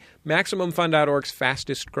history, MaximumFun.org's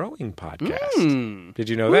fastest-growing podcast. Did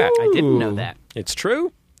you know that? I didn't know that. It's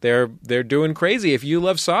true. They're doing crazy. If you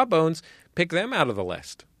love Sawbones, pick them out of the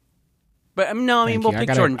list. But no, I mean, Thank we'll you. pick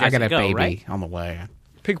I got Jordan I got Jesse a Go, baby right? on the way.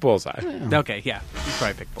 Pick Bullseye. Okay, yeah. You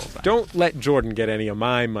probably pick Bullseye. Don't let Jordan get any of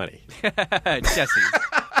my money. Jesse.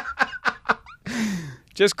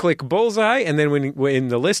 Just click Bullseye, and then when in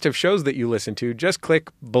the list of shows that you listen to, just click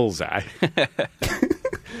Bullseye.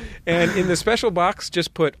 And in the special box,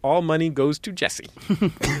 just put all money goes to Jesse.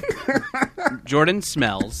 Jordan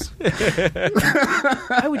smells.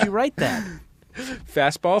 Why would you write that?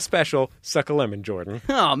 Fastball special, suck a lemon, Jordan.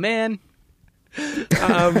 Oh, man.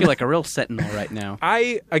 I feel like a real sentinel right now.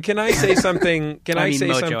 Can I say something? Can I, mean, say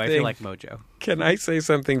Mojo. something? I feel like Mojo. Can I say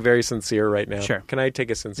something very sincere right now? Sure. Can I take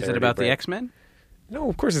a Is sincerity it about break? the X-Men? No,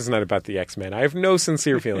 of course it's not about the X-Men. I have no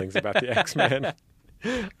sincere feelings about the X-Men.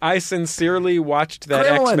 I sincerely watched that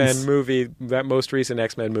Gremlins. X-Men movie, that most recent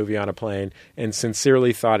X-Men movie on a plane, and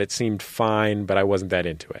sincerely thought it seemed fine, but I wasn't that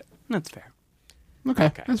into it. That's fair.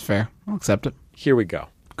 Okay, that's fair. I'll accept it. Here we go.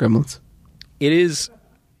 Gremlins. It is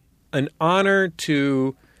an honor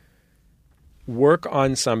to work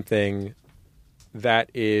on something that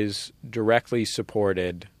is directly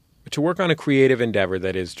supported, to work on a creative endeavor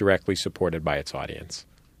that is directly supported by its audience.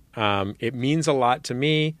 It means a lot to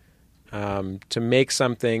me. to make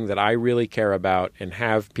something that I really care about and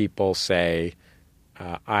have people say,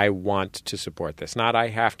 I want to support this. Not I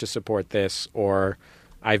have to support this, or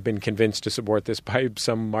I've been convinced to support this by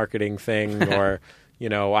some marketing thing, or,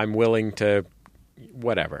 I'm willing to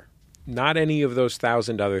whatever. Not any of those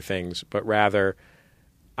 1,000 other things, but rather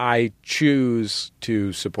I choose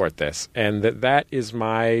to support this. And that is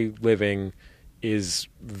my living is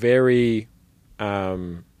very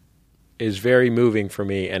moving for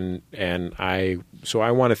me. And I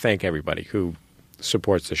want to thank everybody who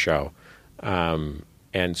supports the show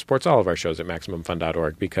and supports all of our shows at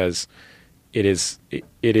MaximumFun.org, because it is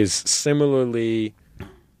similarly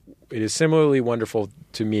wonderful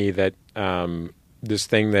to me that this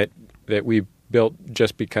thing that we built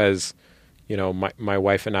just because my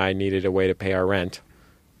wife and I needed a way to pay our rent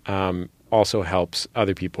also helps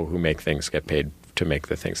other people who make things get paid to make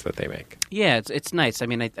the things that they make. Yeah, it's nice. I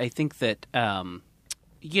mean, I think that in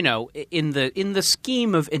the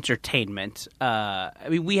scheme of entertainment,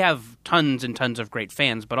 we have tons and tons of great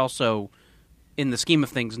fans, but also in the scheme of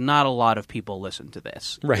things, not a lot of people listen to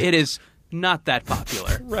this. Right. It is not that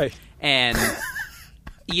popular. Right. And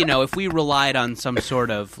if we relied on some sort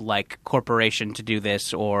of like corporation to do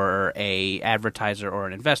this, or a advertiser or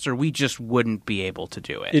an investor, we just wouldn't be able to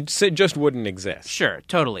do it. It just wouldn't exist. Sure,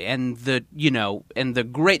 totally. And the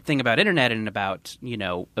great thing about internet and about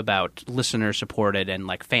listener supported and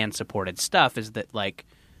like fan supported stuff is that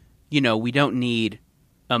we don't need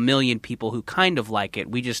a million people who kind of like it.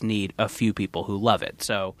 We just need a few people who love it.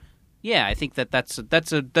 So yeah, I think that's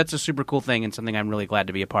a super cool thing and something I'm really glad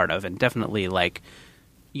to be a part of, and definitely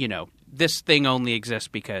this thing only exists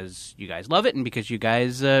because you guys love it and because you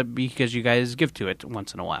guys give to it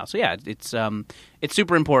once in a while. So yeah, it's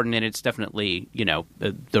super important, and it's definitely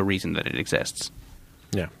the reason that it exists.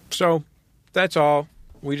 Yeah. So that's all.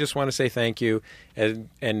 We just want to say thank you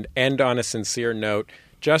and end on a sincere note.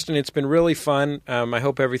 Justin, it's been really fun. I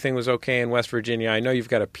hope everything was okay in West Virginia. I know you've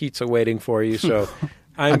got a pizza waiting for you, so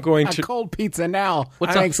I'm going to cold pizza now.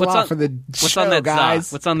 What's a lot on, for the what's show, on that guys.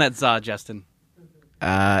 za? What's on that za, Justin?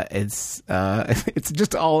 It's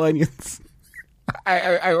just all onions.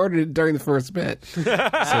 I ordered it during the first bit, so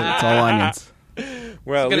it's all onions.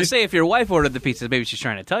 Well, I was going to say, if your wife ordered the pizza, maybe she's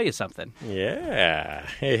trying to tell you something. Yeah.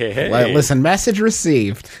 Hey. Listen, message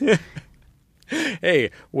received.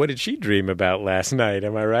 Hey, what did she dream about last night?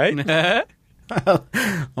 Am I right?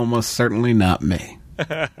 Almost certainly not me.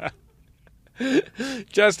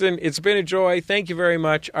 Justin, it's been a joy. Thank you very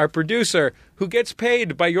much. Our producer, who gets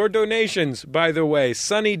paid by your donations, by the way,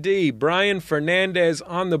 Sunny D, Brian Fernandez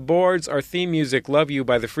on the boards. Our theme music, Love You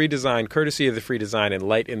by The Free Design, courtesy of The Free Design and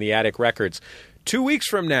Light in the Attic Records. 2 weeks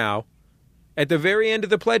from now, at the very end of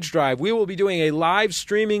the pledge drive, we will be doing a live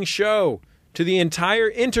streaming show to the entire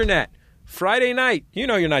internet. Friday night.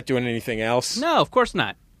 You're not doing anything else. No, of course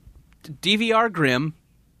not. DVR Grimm,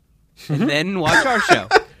 and then watch our show.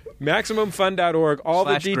 MaximumFun.org. All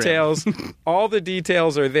the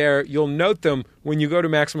details are there. You'll note them when you go to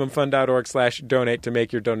MaximumFun.org/donate to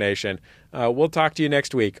make your donation. We'll talk to you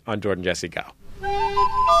next week on Jordan Jesse Go.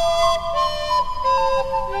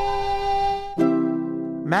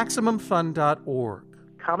 MaximumFun.org.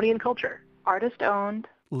 Comedy and culture. Artist owned.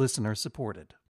 Listener supported.